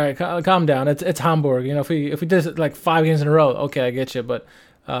 It's like, all right, calm down. It's Hamburg. If we did it 5 games in a row, okay, I get you. But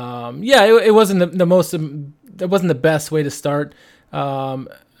it wasn't the most. It wasn't the best way to start.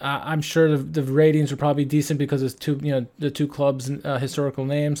 I'm sure the ratings were probably decent because it's the two clubs' historical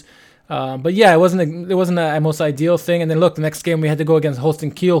names. But yeah, it wasn't the most ideal thing. And then look, the next game we had to go against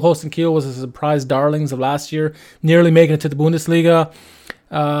Holstein Kiel. Holstein Kiel was a surprise darlings of last year, nearly making it to the Bundesliga.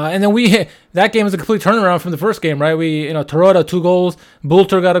 And then that game was a complete turnaround from the first game, right? Terodde 2 goals,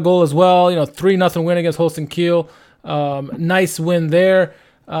 Bulter got a goal as well. 3-0 win against Holstein Kiel. Nice win there.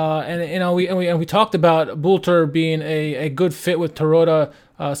 And we talked about Bulter being a good fit with Terodde,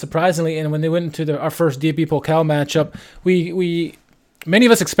 surprisingly. And when they went into our first DFB Pokal matchup, we many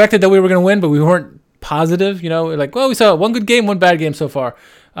of us expected that we were going to win, but we weren't positive. We saw one good game, one bad game so far,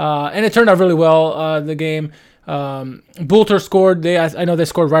 and it turned out really well. The game. Bulter scored. I know they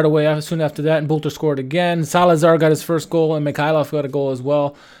scored right away soon after that, and Bulter scored again. Salazar got his first goal, and Mikhailov got a goal as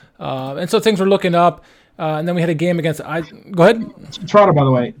well. And so things were looking up. And then we had a game against. Go ahead. Terodde, by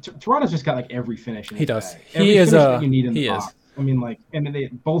the way, Terodde's just got every finish. He does. He is. You need in he the is. box. I mean,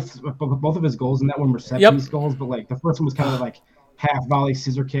 and both of his goals in that one were set piece goals, but the first one was kind of half volley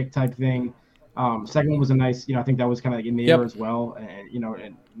scissor kick type thing. Second one was a nice, I think that was kind of in the air as well,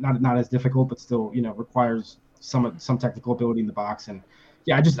 and not as difficult, but still, requires some technical ability in the box. And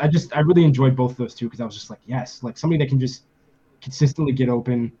yeah, I really enjoyed both of those two because I was just yes, somebody that can just consistently get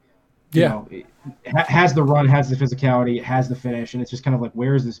open. Has the run, has the physicality, has the finish, and it's just kind of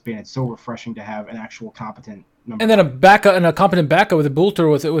where has this been? It's so refreshing to have an actual competent number. And then a competent backup with a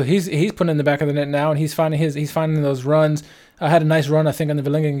Bulter he's putting in the back of the net now, and he's finding those runs. I had a nice run, I think, in the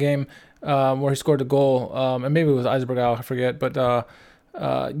Villingen game where he scored a goal, and maybe it was Eisberg, I forget, but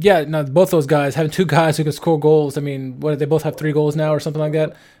both those guys, having 2 guys who can score goals. I mean, they both have 3 goals now or something like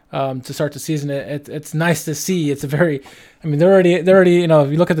that. To start the season, it's nice to see. It's they're already.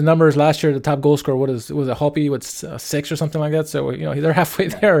 If you look at the numbers last year, the top goal scorer was a Hoppe with 6 or something like that. So they're halfway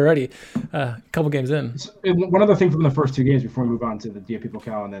there already, a couple games in. One other thing from the first 2 games before we move on to the DFB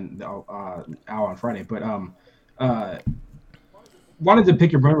Pokal and then Al on Friday, but wanted to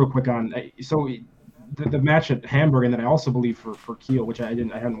pick your brain real quick on so the match at Hamburg, and then I also believe for Kiel, which I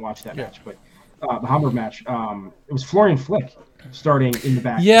haven't watched that match, but the Hamburg match, it was Florian Flick starting in the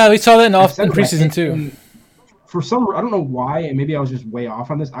back. Yeah, we saw that in preseason too. And for some, I don't know why, and maybe I was just way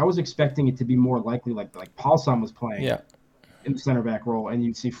off on this. I was expecting it to be more likely like Paulson was playing in the center back role, and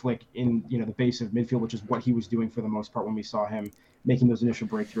you'd see Flick in the base of midfield, which is what he was doing for the most part when we saw him making those initial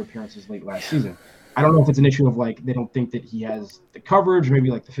breakthrough appearances late last season. I don't know if it's an issue of they don't think that he has the coverage, maybe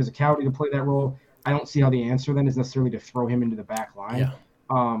the physicality to play that role. I don't see how the answer then is necessarily to throw him into the back line.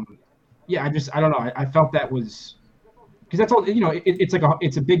 I don't know. I felt that was because that's all.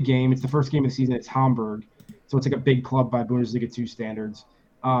 It's a big game. It's the first game of the season. It's Hamburg, so it's a big club by Bundesliga 2 standards.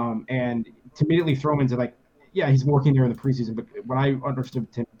 And to immediately throw him into yeah, he's working there in the preseason, but what I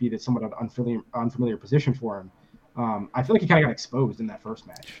understood to be that somewhat an unfamiliar position for him. I feel like he kind of got exposed in that first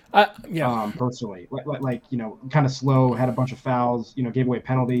match. Personally, like kind of slow, had a bunch of fouls, gave away a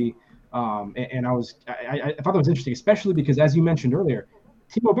penalty. And I thought that was interesting, especially because, as you mentioned earlier,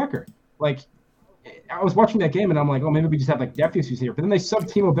 Timo Becker, like, I was watching that game and I'm like, oh, maybe we just have like depth issues here. But then they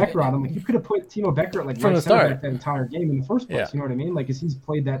subbed Timo Becker on. I'm like, you could have put Timo Becker at like from the start that entire game in the first place. Yeah. You know what I mean? Like, because he's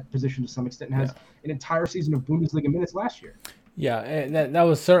played that position to some extent and has an entire season of Bundesliga minutes last year. Yeah, that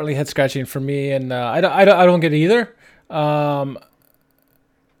was certainly head scratching for me, and I don't get it either. I'm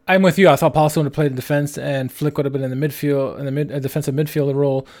with you. I thought Paulson would have played in defense, and Flick would have been in the midfield, defensive midfielder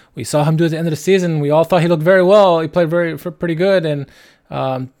role. We saw him do it at the end of the season. We all thought he looked very well. He played pretty good, and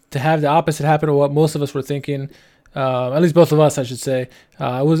to have the opposite happen to what most of us were thinking, at least both of us, I should say,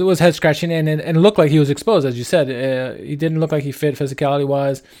 it was head scratching, and it looked like he was exposed, as you said. He didn't look like he fit physicality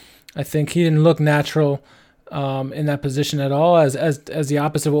wise. I think he didn't look natural in that position at all. As the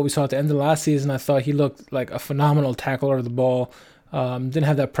opposite of what we saw at the end of the last season, I thought he looked like a phenomenal tackler of the ball. Didn't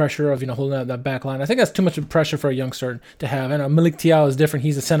have that pressure of holding out that back line. I think that's too much of pressure for a youngster to have. And Malik Tiao is different.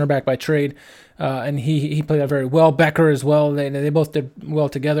 He's a center back by trade, and he played that very well. Becker as well. They both did well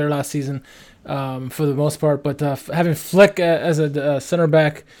together last season for the most part. But having Flick as a center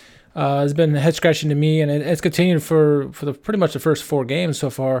back has been head scratching to me, and it's continued for pretty much the first 4 games so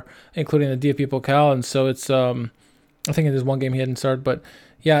far, including the DFB Pokal. And so it's I think there's one game he hadn't started, but.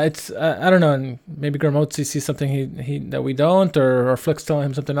 Yeah, it's I don't know, and maybe Gramozzi sees something he that we don't, or Flick's telling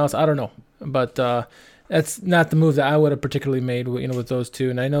him something else. I don't know, but that's not the move that I would have particularly made, with those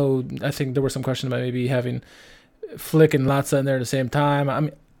two. And I think there was some question about maybe having Flick and Latza in there at the same time. I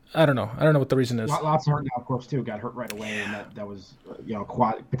mean, I don't know what the reason is. Latza hurt now, of course, too. Got hurt right away, and that was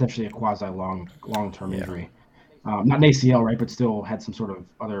potentially a quasi long-term injury. Not an ACL, right, but still had some sort of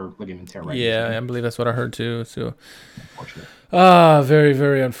other ligament tear, right? Yeah, I believe that's what I heard too. So, unfortunate. Very,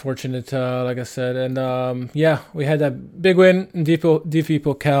 very unfortunate, like I said. And we had that big win in DFB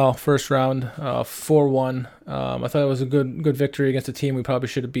Pokal first round, 4-1. I thought it was a good victory against a team we probably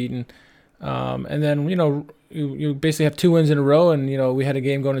should have beaten. And then, you basically have 2 wins in a row, and, we had a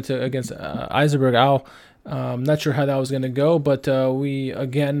game going against Eisenberg Au. Not sure how that was going to go, but we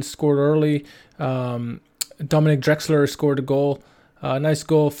again scored early. Dominic Drexler scored a goal, nice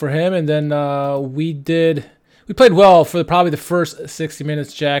goal for him, and then we played well for probably the first 60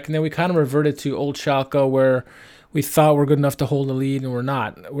 minutes, Jack, and then we kind of reverted to old Schalke where we thought we're good enough to hold the lead, and we're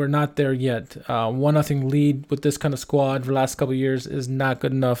not. We're not there yet. 1-0 lead with this kind of squad for the last couple of years is not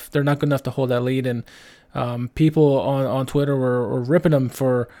good enough. They're not good enough to hold that lead, and people on Twitter were ripping them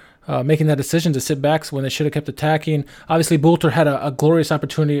for making that decision to sit back when they should have kept attacking. Obviously, Bülter had a glorious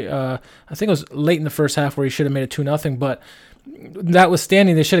opportunity. I think it was late in the first half where he should have made it 2-0. But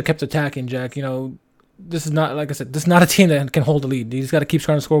notwithstanding, they should have kept attacking, Jack. This is not, like I said, this is not a team that can hold the lead. You just got to keep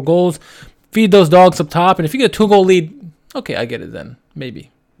trying to score goals, feed those dogs up top, and if you get a 2-goal lead, okay, I get it then,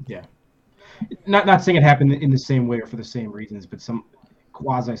 maybe. Yeah. Not saying it happened in the same way or for the same reasons, but some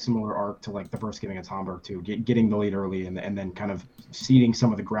quasi-similar arc to like the first game against Hamburg too, getting the lead early and then kind of ceding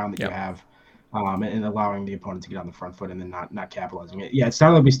some of the ground that you have, and allowing the opponent to get on the front foot and then not capitalizing it. Yeah, it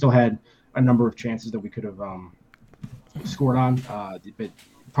sounded like we still had a number of chances that we could have scored on, but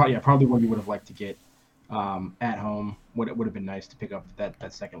probably one we would have liked to get at home. It would have been nice to pick up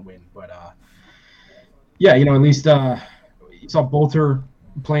that second win, but at least you saw Bülter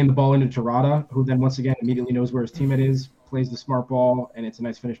playing the ball into Tirada, who then once again immediately knows where his teammate is, plays the smart ball, and it's a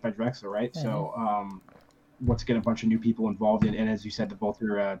nice finish by Drexler, right? Mm-hmm. So once again, a bunch of new people involved, and as you said, the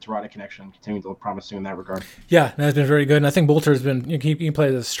Bülter Tirada connection continuing to look promising in that regard. Yeah, that's been very good, and I think Bülter has been. He can play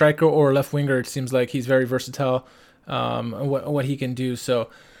as a striker or left winger. It seems like he's very versatile. What he can do. So.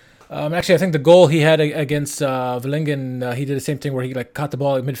 Actually, I think the goal he had against Villingen, he did the same thing where he caught the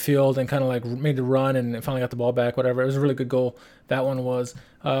ball at midfield and kind of made the run and finally got the ball back, whatever. It was a really good goal, that one was.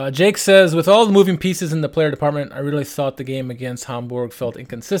 Jake says, with all the moving pieces in the player department, I really thought the game against Hamburg felt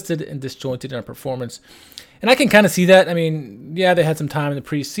inconsistent and disjointed in our performance. And I can kind of see that. I mean, yeah, they had some time in the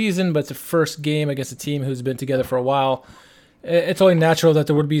preseason, but it's the first game against a team who's been together for a while. It's only natural that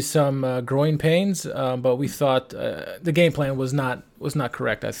there would be some growing pains, but we thought the game plan was not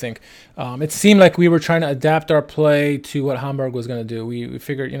correct, I think. It seemed like we were trying to adapt our play to what Hamburg was going to do. We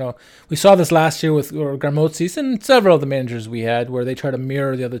figured, we saw this last year with Gramozzi and several of the managers we had where they try to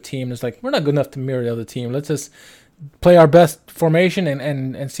mirror the other team. It's like, we're not good enough to mirror the other team. Let's just play our best formation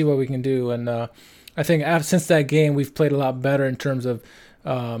and see what we can do. And I think since that game, we've played a lot better in terms of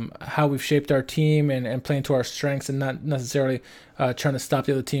how we've shaped our team and playing to our strengths, and not necessarily trying to stop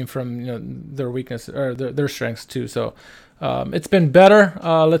the other team from their weakness or their strengths too. So it's been better.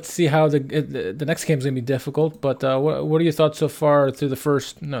 Let's see how the next game is going to be difficult. But what are your thoughts so far through the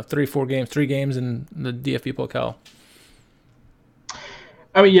first 3 games in the DFB Pokal?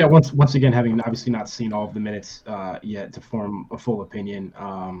 I mean, yeah. Once again, having obviously not seen all of the minutes yet to form a full opinion.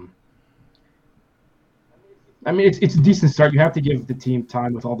 I mean, it's a decent start. You have to give the team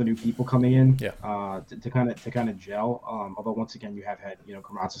time with all the new people coming in, to kind of gel. Although once again, you have had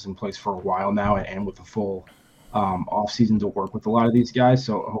Gramatsis in place for a while now, and with a full off season to work with a lot of these guys.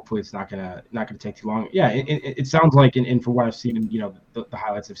 So hopefully, it's not gonna take too long. Yeah, it sounds like, and for what I've seen, and the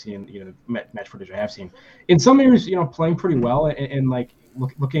highlights I've seen, the match footage I have seen, in some areas, playing pretty well and like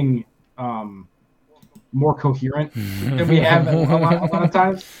looking more coherent than we have a lot of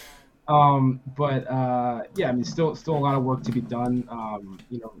times. But yeah, I mean, still a lot of work to be done.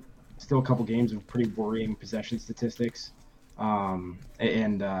 Still a couple games of pretty worrying possession statistics. And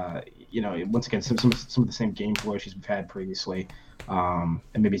once again, some of the same game flow issues we've had previously. And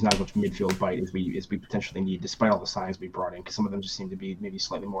maybe it's not as much midfield bite as we potentially need, despite all the signs we brought in, because some of them just seem to be maybe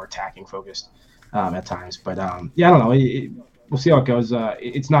slightly more attacking focused at times. But yeah, I don't know. We'll see how it goes.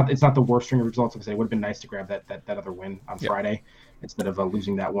 It's not the worst string of results. Like I say, it would have been nice to grab that other win on Friday instead of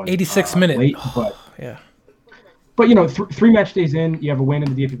losing that one 86 minutes late. But yeah. But 3 match days in, you have a win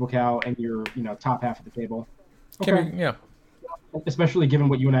in the DFB Pokal, and you're top half of the table. Okay. Yeah. Especially given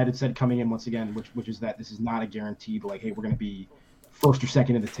what you and I had said coming in once again, which is that this is not a guaranteed like, hey, we're going to be first or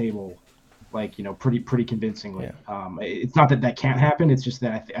second in the table, like pretty convincingly. Yeah. It's not that can't happen. It's just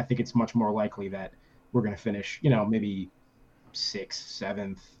that I think it's much more likely that we're going to finish maybe 6th,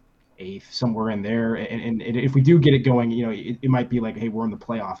 7th, 8th, somewhere in there. And if we do get it going, it might be like, hey, we're in the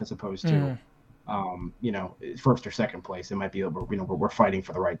playoff as opposed to first or second place. It might be we're fighting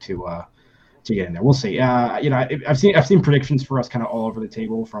for the right to get in there. We'll see. I've seen predictions for us kind of all over the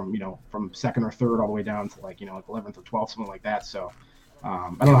table from second or third all the way down to like 11th or 12th, something like that. So I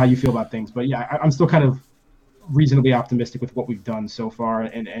don't know how you feel about things, but yeah, I'm still kind of reasonably optimistic with what we've done so far,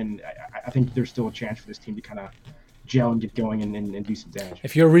 and I think there's still a chance for this team to kind of gel and get going and do some damage.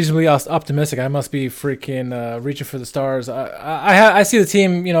 If you're reasonably optimistic, I must be freaking reaching for the stars. I see the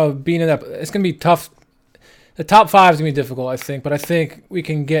team, being in that. It's gonna be tough. The top 5 is going to be difficult, I think, but I think we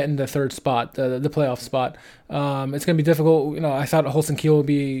can get in the third spot, the playoff spot. It's going to be difficult. I thought Holstein Kiel would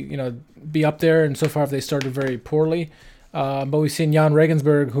be up there, and so far they started very poorly. But we've seen Jan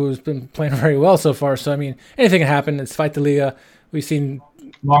Regensburg, who's been playing very well so far. So, I mean, anything can happen. It's Fight the Liga. We've seen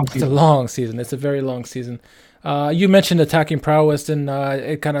it's a long season. It's a very long season. You mentioned attacking prowess, and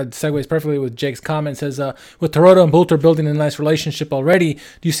it kind of segues perfectly with Jake's comment. It says, with Terodde and Bülter building a nice relationship already, do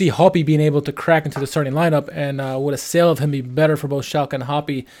you see Hoppe being able to crack into the starting lineup? And would a sale of him be better for both Schalke and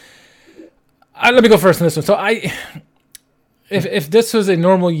Hoppe? Let me go first on this one. So if this was a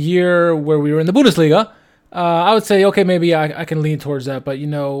normal year where we were in the Bundesliga, I would say, okay, maybe I can lean towards that. But,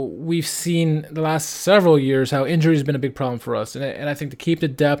 we've seen the last several years how injury has been a big problem for us. And I think to keep the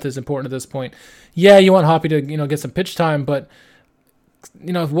depth is important at this point. Yeah, you want Hoppe to, get some pitch time. But,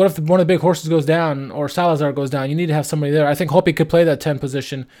 what if one of the big horses goes down or Salazar goes down? You need to have somebody there. I think Hoppe could play that 10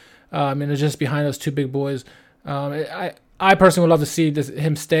 position. And it's just behind those 2 big boys. I personally would love to see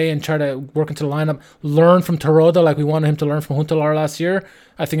him stay and try to work into the lineup, learn from Terodde like we wanted him to learn from Huntelaar last year.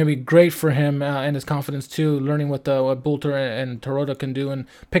 I think it'd be great for him and his confidence too, learning what Bülter and Terodde can do and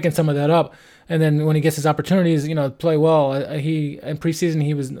picking some of that up. And then when he gets his opportunities, play well. He in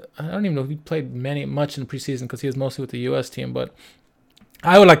preseason I don't even know if he played much in preseason because he was mostly with the U.S. team. But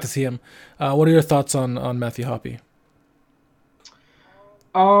I would like to see him. What are your thoughts on Matthew Hoppe?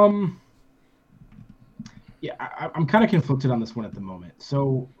 Yeah, I'm kind of conflicted on this one at the moment.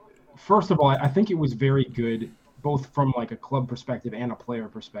 So, first of all, I think it was very good, both from like a club perspective and a player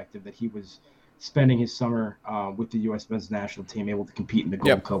perspective, that he was spending his summer with the U.S. men's national team, able to compete in the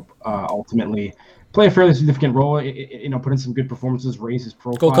Gold Cup, ultimately play a fairly significant role. Put in some good performances, raise his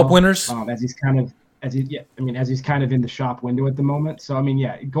profile. Gold Cup winners, as he's kind of in the shop window at the moment. So, I mean,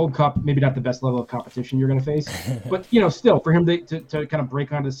 yeah, Gold Cup, maybe not the best level of competition you're going to face, but, still for him to kind of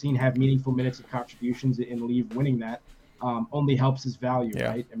break onto the scene, have meaningful minutes of contributions and leave winning that only helps his value,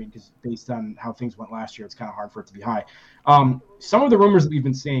 right? I mean, because based on how things went last year, it's kind of hard for it to be high. Some of the rumors that we've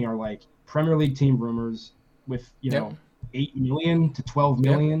been seeing are like Premier League team rumors with, 8 million to 12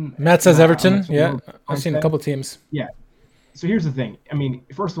 million. Matt says Everton. I've seen a couple teams. Yeah. So here's the thing. I mean,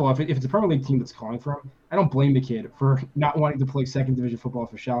 first of all, if it's a Premier League team that's calling for him, I don't blame the kid for not wanting to play second division football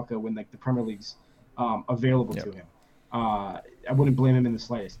for Schalke when like the Premier League's available to him. I wouldn't blame him in the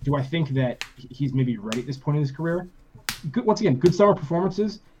slightest. Do I think that he's maybe ready at this point in his career? good, once again, good summer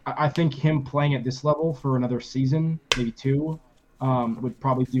performances. I think him playing at this level for another season, maybe two, would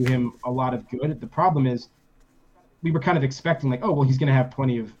probably do him a lot of good. The problem is we were kind of expecting like, oh, well, he's going to have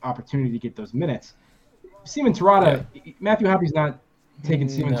plenty of opportunity to get those minutes. Seaman Tirada, Matthew Hoppy's not taking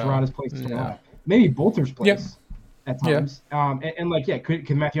Seaman Tirada's place. Maybe Bolter's place at times.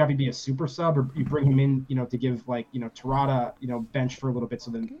 Could Matthew Hoppy be a super sub, or you bring him in, to give Tirada, bench for a little bit, so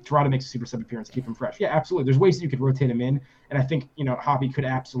then Tirada makes a super sub appearance, keep him fresh. Yeah, absolutely. There's ways that you could rotate him in, and I think Hoppy could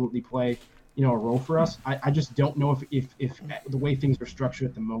absolutely play a role for us. I just don't know if the way things are structured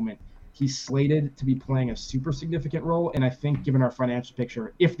at the moment, he's slated to be playing a super significant role, and I think given our financial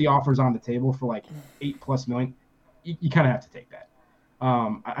picture, if the offer's on the table for like $8+ million, you kind of have to take that.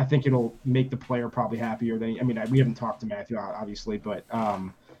 I think it'll make the player probably happier. We haven't talked to Matthew obviously, but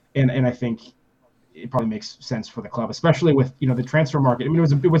and I think it probably makes sense for the club, especially with the transfer market.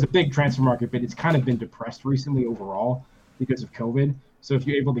 It was a big transfer market, but it's kind of been depressed recently overall because of COVID. So if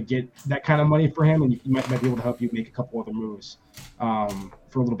you're able to get that kind of money for him, and you might be able to help you make a couple other moves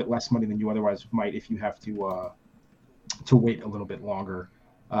for a little bit less money than you otherwise might if you have to wait a little bit longer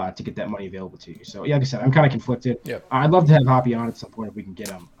to get that money available to you. So yeah, like I said, I'm kind of conflicted. Yep. I'd love to have Hoppy on at some point if we can get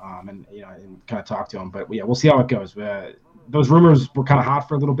him and kind of talk to him. But yeah, we'll see how it goes. Those rumors were kind of hot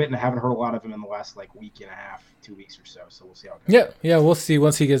for a little bit, and I haven't heard a lot of them in the last week and a half, 2 weeks or so. So we'll see how it goes. Yeah, we'll see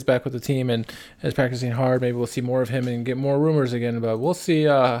once he gets back with the team and is practicing hard. Maybe we'll see more of him and get more rumors again. But we'll see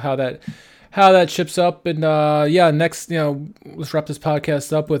how that ships up. And next, let's wrap this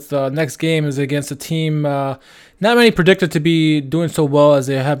podcast up with next game is against a team not many predicted to be doing so well as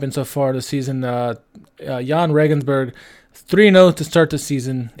they have been so far this season. Jan Regensburg, 3-0 to start the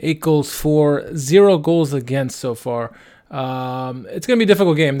season, 8 goals for, 0 goals against so far. It's going to be a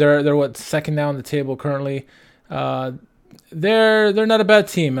difficult game. They're second now on the table currently. They're not a bad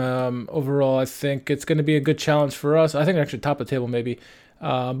team overall. I think it's going to be a good challenge for us. I think they're actually top of the table maybe.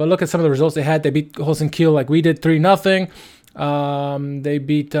 But look at some of the results they had. They beat Holstein Kiel like we did 3-0. They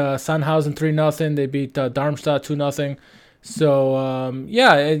beat Sandhausen 3-0. They beat Darmstadt 2-0. So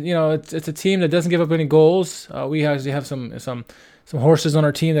it's a team that doesn't give up any goals. We actually have some horses on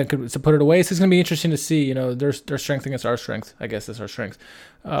our team that could put it away. So it's going to be interesting to see, their strength against our strength. I guess that's our strength.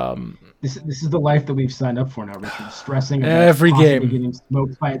 This is the life that we've signed up for now, Richard. Stressing every game, getting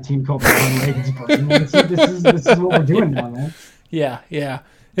smoked by a team called Regensburg. This is what we're doing now, man. Yeah,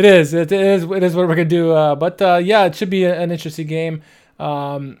 it is. It is what we're gonna do. It should be an interesting game.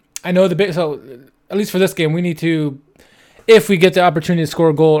 I know so at least for this game, we need to. If we get the opportunity to score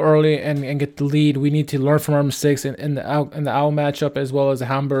a goal early and get the lead, we need to learn from our mistakes in the Owl matchup as well as the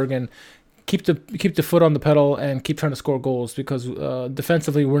Hamburg and keep the foot on the pedal and keep trying to score goals because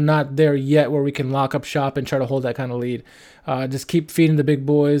defensively we're not there yet where we can lock up shop and try to hold that kind of lead. Just keep feeding the big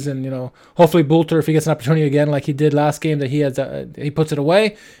boys and hopefully Bolter, if he gets an opportunity again like he did last game, that he puts it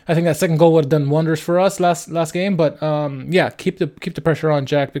away. I think that second goal would have done wonders for us last game. But keep the pressure on,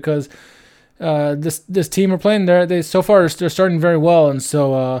 Jack, because. This team we're playing, they're starting very well, and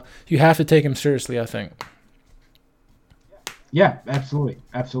so you have to take them seriously, I think. Yeah, absolutely.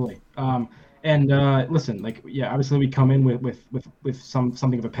 Listen, obviously we come in with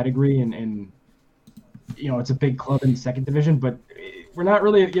something of a pedigree, and it's a big club in the second division, but we're not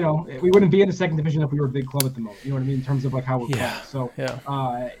really, we wouldn't be in the second division if we were a big club at the moment. You know what I mean in terms of how we're playing. So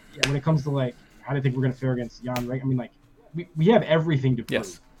when it comes to how do you think we're gonna fare against Jan Reg? We have everything to prove.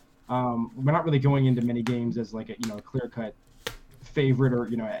 Yes. We're not really going into many games as a clear-cut favorite or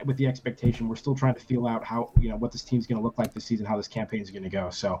with the expectation. We're still trying to feel out how what this team's going to look like this season, how this campaign is going to go.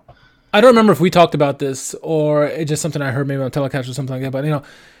 So I don't remember if we talked about this or it's just something I heard maybe on telecast or something like that. But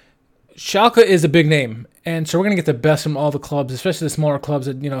Schalke is a big name, and so we're going to get the best from all the clubs, especially the smaller clubs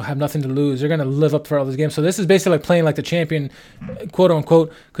that have nothing to lose. They're going to live up for all these games. So this is basically like playing like the champion, quote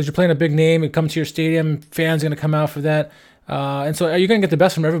unquote, because you're playing a big name. You come to your stadium, fans are going to come out for that. And so you're going to get the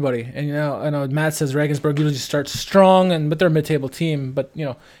best from everybody. And, I know Matt says Regensburg usually starts strong, but they're a mid-table team. But,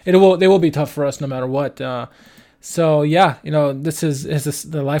 they will be tough for us no matter what. This is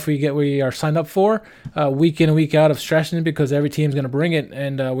the life we are signed up for, week in and week out of stressing because every team's going to bring it.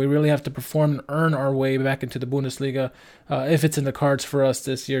 And we really have to perform and earn our way back into the Bundesliga if it's in the cards for us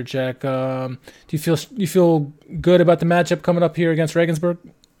this year, Jack. Do you feel good about the matchup coming up here against Regensburg?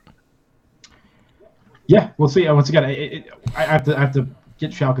 Yeah, we'll see. Once again, I have to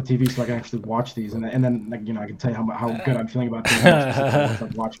get Schalke TV so I can actually watch these, and then I can tell you how good I'm feeling about them.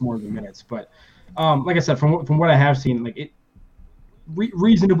 I've watched more of the minutes, but like I said, from what I have seen,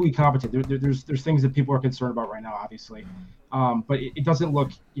 reasonably competent. There's things that people are concerned about right now, obviously, but it doesn't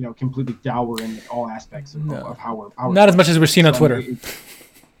look completely dour in all aspects of how we're not as much as we're seeing on Twitter.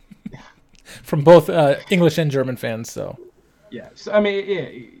 from both English and German fans. So yeah, so I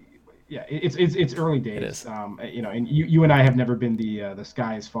mean, yeah, it's early days. It is. And you and I have never been the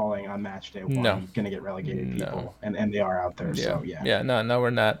sky is falling on match day one. No. Going to get relegated No. people, and they are out there. yeah, So yeah. no, we're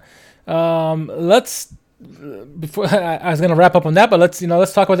not. Let's. Before I was going to wrap up on that, but let's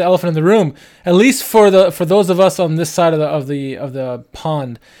talk about the elephant in the room. At least for those of us on this side of the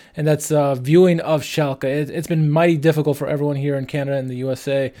pond, and that's viewing of Schalke. It's been mighty difficult for everyone here in Canada and the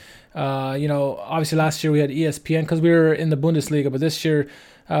USA. Obviously last year we had ESPN because we were in the Bundesliga, but this year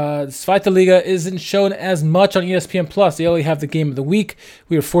Zweite Liga isn't shown as much on ESPN Plus. They only have the game of the week.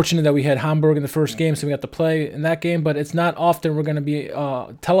 We were fortunate that we had Hamburg in the first game, so we got to play in that game, but it's not often we're going to be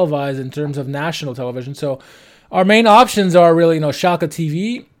televised in terms of national television. So our main options are really, Schalke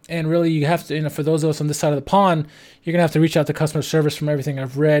TV, and really you have to, for those of us on this side of the pond, you're going to have to reach out to customer service from everything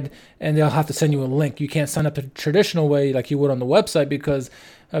I've read, and they'll have to send you a link. You can't sign up the traditional way like you would on the website because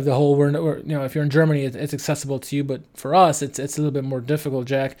of the whole, if you're in Germany, it's accessible to you, but for us, it's a little bit more difficult,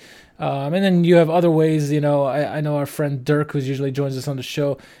 Jack. And then you have other ways, I know our friend Dirk, who usually joins us on the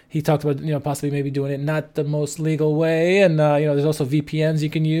show, he talked about, possibly maybe doing it not the most legal way, and, there's also VPNs you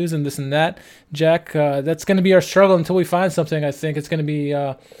can use and this and that, Jack. That's going to be our struggle until we find something. I think it's going to be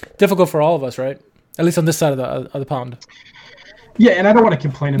difficult for all of us, right? At least on this side of the pond. Yeah, and I don't want to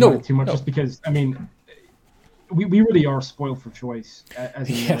complain about it too much, No. just because, I mean, we really are spoiled for choice as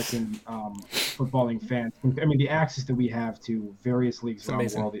American footballing fans. I mean, the access that we have to various leagues around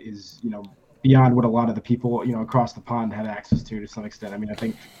the world is, beyond what a lot of the people, across the pond had access to some extent. I mean, I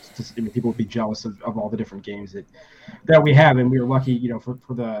think people would be jealous of all the different games that we have, and we were lucky,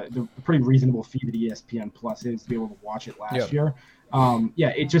 for the pretty reasonable fee that ESPN Plus is to be able to watch it last year.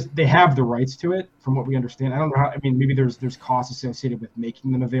 They have the rights to it, from what we understand. I don't know how. I mean, maybe there's costs associated with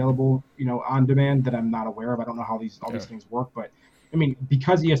making them available, on demand that I'm not aware of. I don't know how all these things work, but I mean,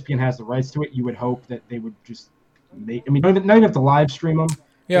 because ESPN has the rights to it, you would hope that they would just make. I mean, not even have to live stream them.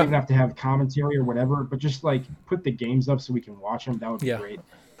 You don't even have to have commentary or whatever, but just like put the games up so we can watch them. That would be great.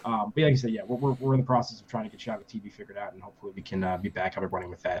 But like I said, we're in the process of trying to get Schalke TV figured out, and hopefully we can be back up and running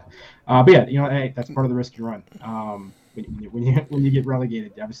with that. Hey, that's part of the risk you run. When you get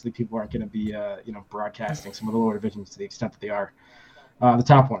relegated, obviously people aren't going to be broadcasting some of the lower divisions to the extent that they are the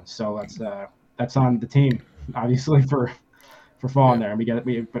top ones. So that's on the team, obviously, for falling there, and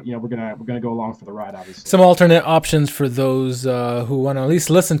we're gonna go along for the ride, obviously. Some alternate options for those who want to at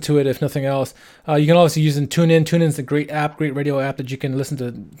least listen to it, if nothing else. You can also use TuneIn. TuneIn's a great radio app that you can listen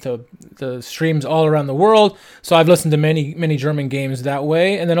to the streams all around the world. So I've listened to many German games that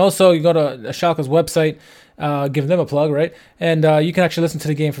way, and then also you go to Schalke's website. Give them a plug, right? And you can actually listen to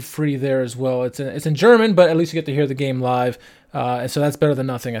the game for free there as well. It's in German, but at least you get to hear the game live. And so that's better than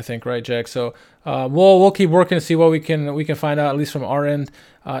nothing, I think, right, Jack? So we'll keep working to see what we can find out, at least from our end,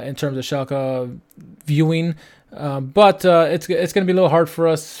 in terms of Schalke viewing. But it's going to be a little hard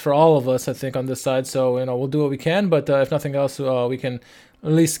for all of us, I think, on this side. So we'll do what we can, but if nothing else, we can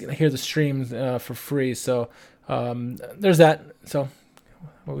at least hear the streams for free. So there's that. So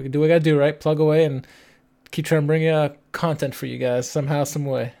what we can do, we got to do, right? Plug away and keep trying to bring content for you guys somehow, some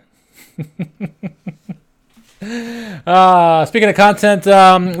way. Speaking of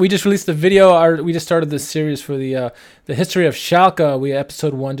content, we just released the video. We just started this series for the history of Schalke.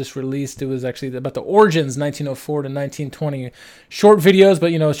 Episode 1 just released. It was actually about the origins, 1904 to 1920. Short videos,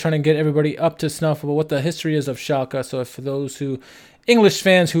 but it's trying to get everybody up to snuff about what the history is of Schalke. So for those English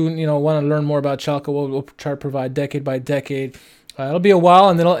fans who want to learn more about Schalke, we'll try to provide decade by decade. It'll be a while,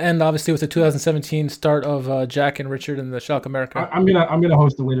 and then it'll end obviously with the 2017 start of Jack and Richard and the Schalke America. I'm gonna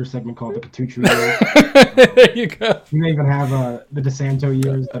host a later segment called the Catuccio years. There you go. We may even have the DeSanto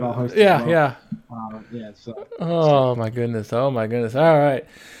years that I'll host. Yeah. So. Oh my goodness. All right.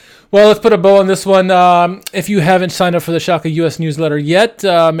 Well, let's put a bow on this one. If you haven't signed up for the Schalke US newsletter yet,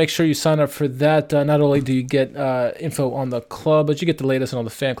 make sure you sign up for that. Not only do you get info on the club, but you get the latest on all the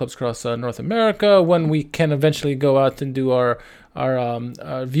fan clubs across North America. When we can eventually go out and do our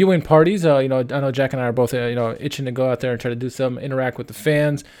viewing parties, I know Jack and I are both itching to go out there and try to do some interact with the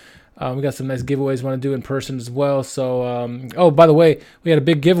fans. We got some nice giveaways we want to do in person as well. So, by the way, we had a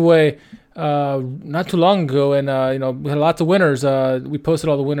big giveaway not too long ago, and we had lots of winners. We posted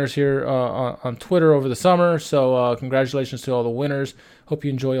all the winners here on Twitter over the summer. So congratulations to all the winners. Hope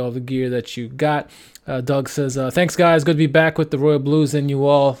you enjoy all the gear that you got. Doug says, thanks, guys. Good to be back with the Royal Blues and you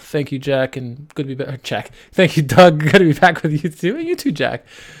all. Thank you, Jack, and good to be back. Jack. Thank you, Doug. Good to be back with you too. And you too, Jack.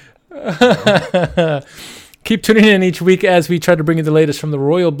 Keep tuning in each week as we try to bring you the latest from the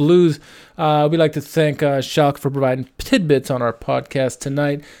Royal Blues. We'd like to thank Schalke for providing tidbits on our podcast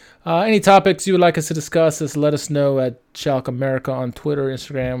tonight. Any topics you would like us to discuss, just let us know at Chalk America on Twitter,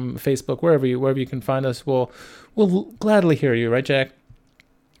 Instagram, Facebook, wherever you can find us. We'll gladly hear you, right, Jack?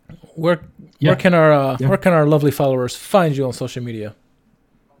 Where can our lovely followers find you on social media?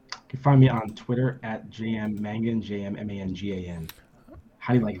 You can find me on Twitter at JMMangan, JMMangan.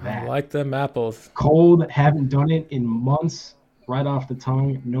 How do you like that? I like them apples. Cold, haven't done it in months. Right off the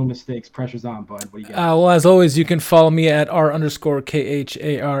tongue, no mistakes. Pressure's on, bud. What do you got? Well, as always, you can follow me at R_KHARMAN.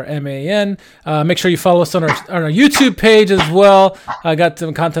 Make sure you follow us on our YouTube page as well. I got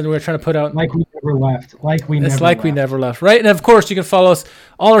some content we're trying to put out. Like we never left. We never left, right? And of course, you can follow us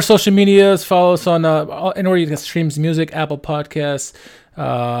all our social medias. Follow us on anywhere you can streams music, Apple Podcasts.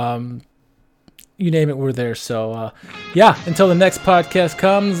 You name it, we're there. So, until the next podcast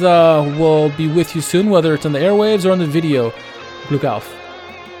comes, we'll be with you soon, whether it's on the airwaves or on the video. Glück auf.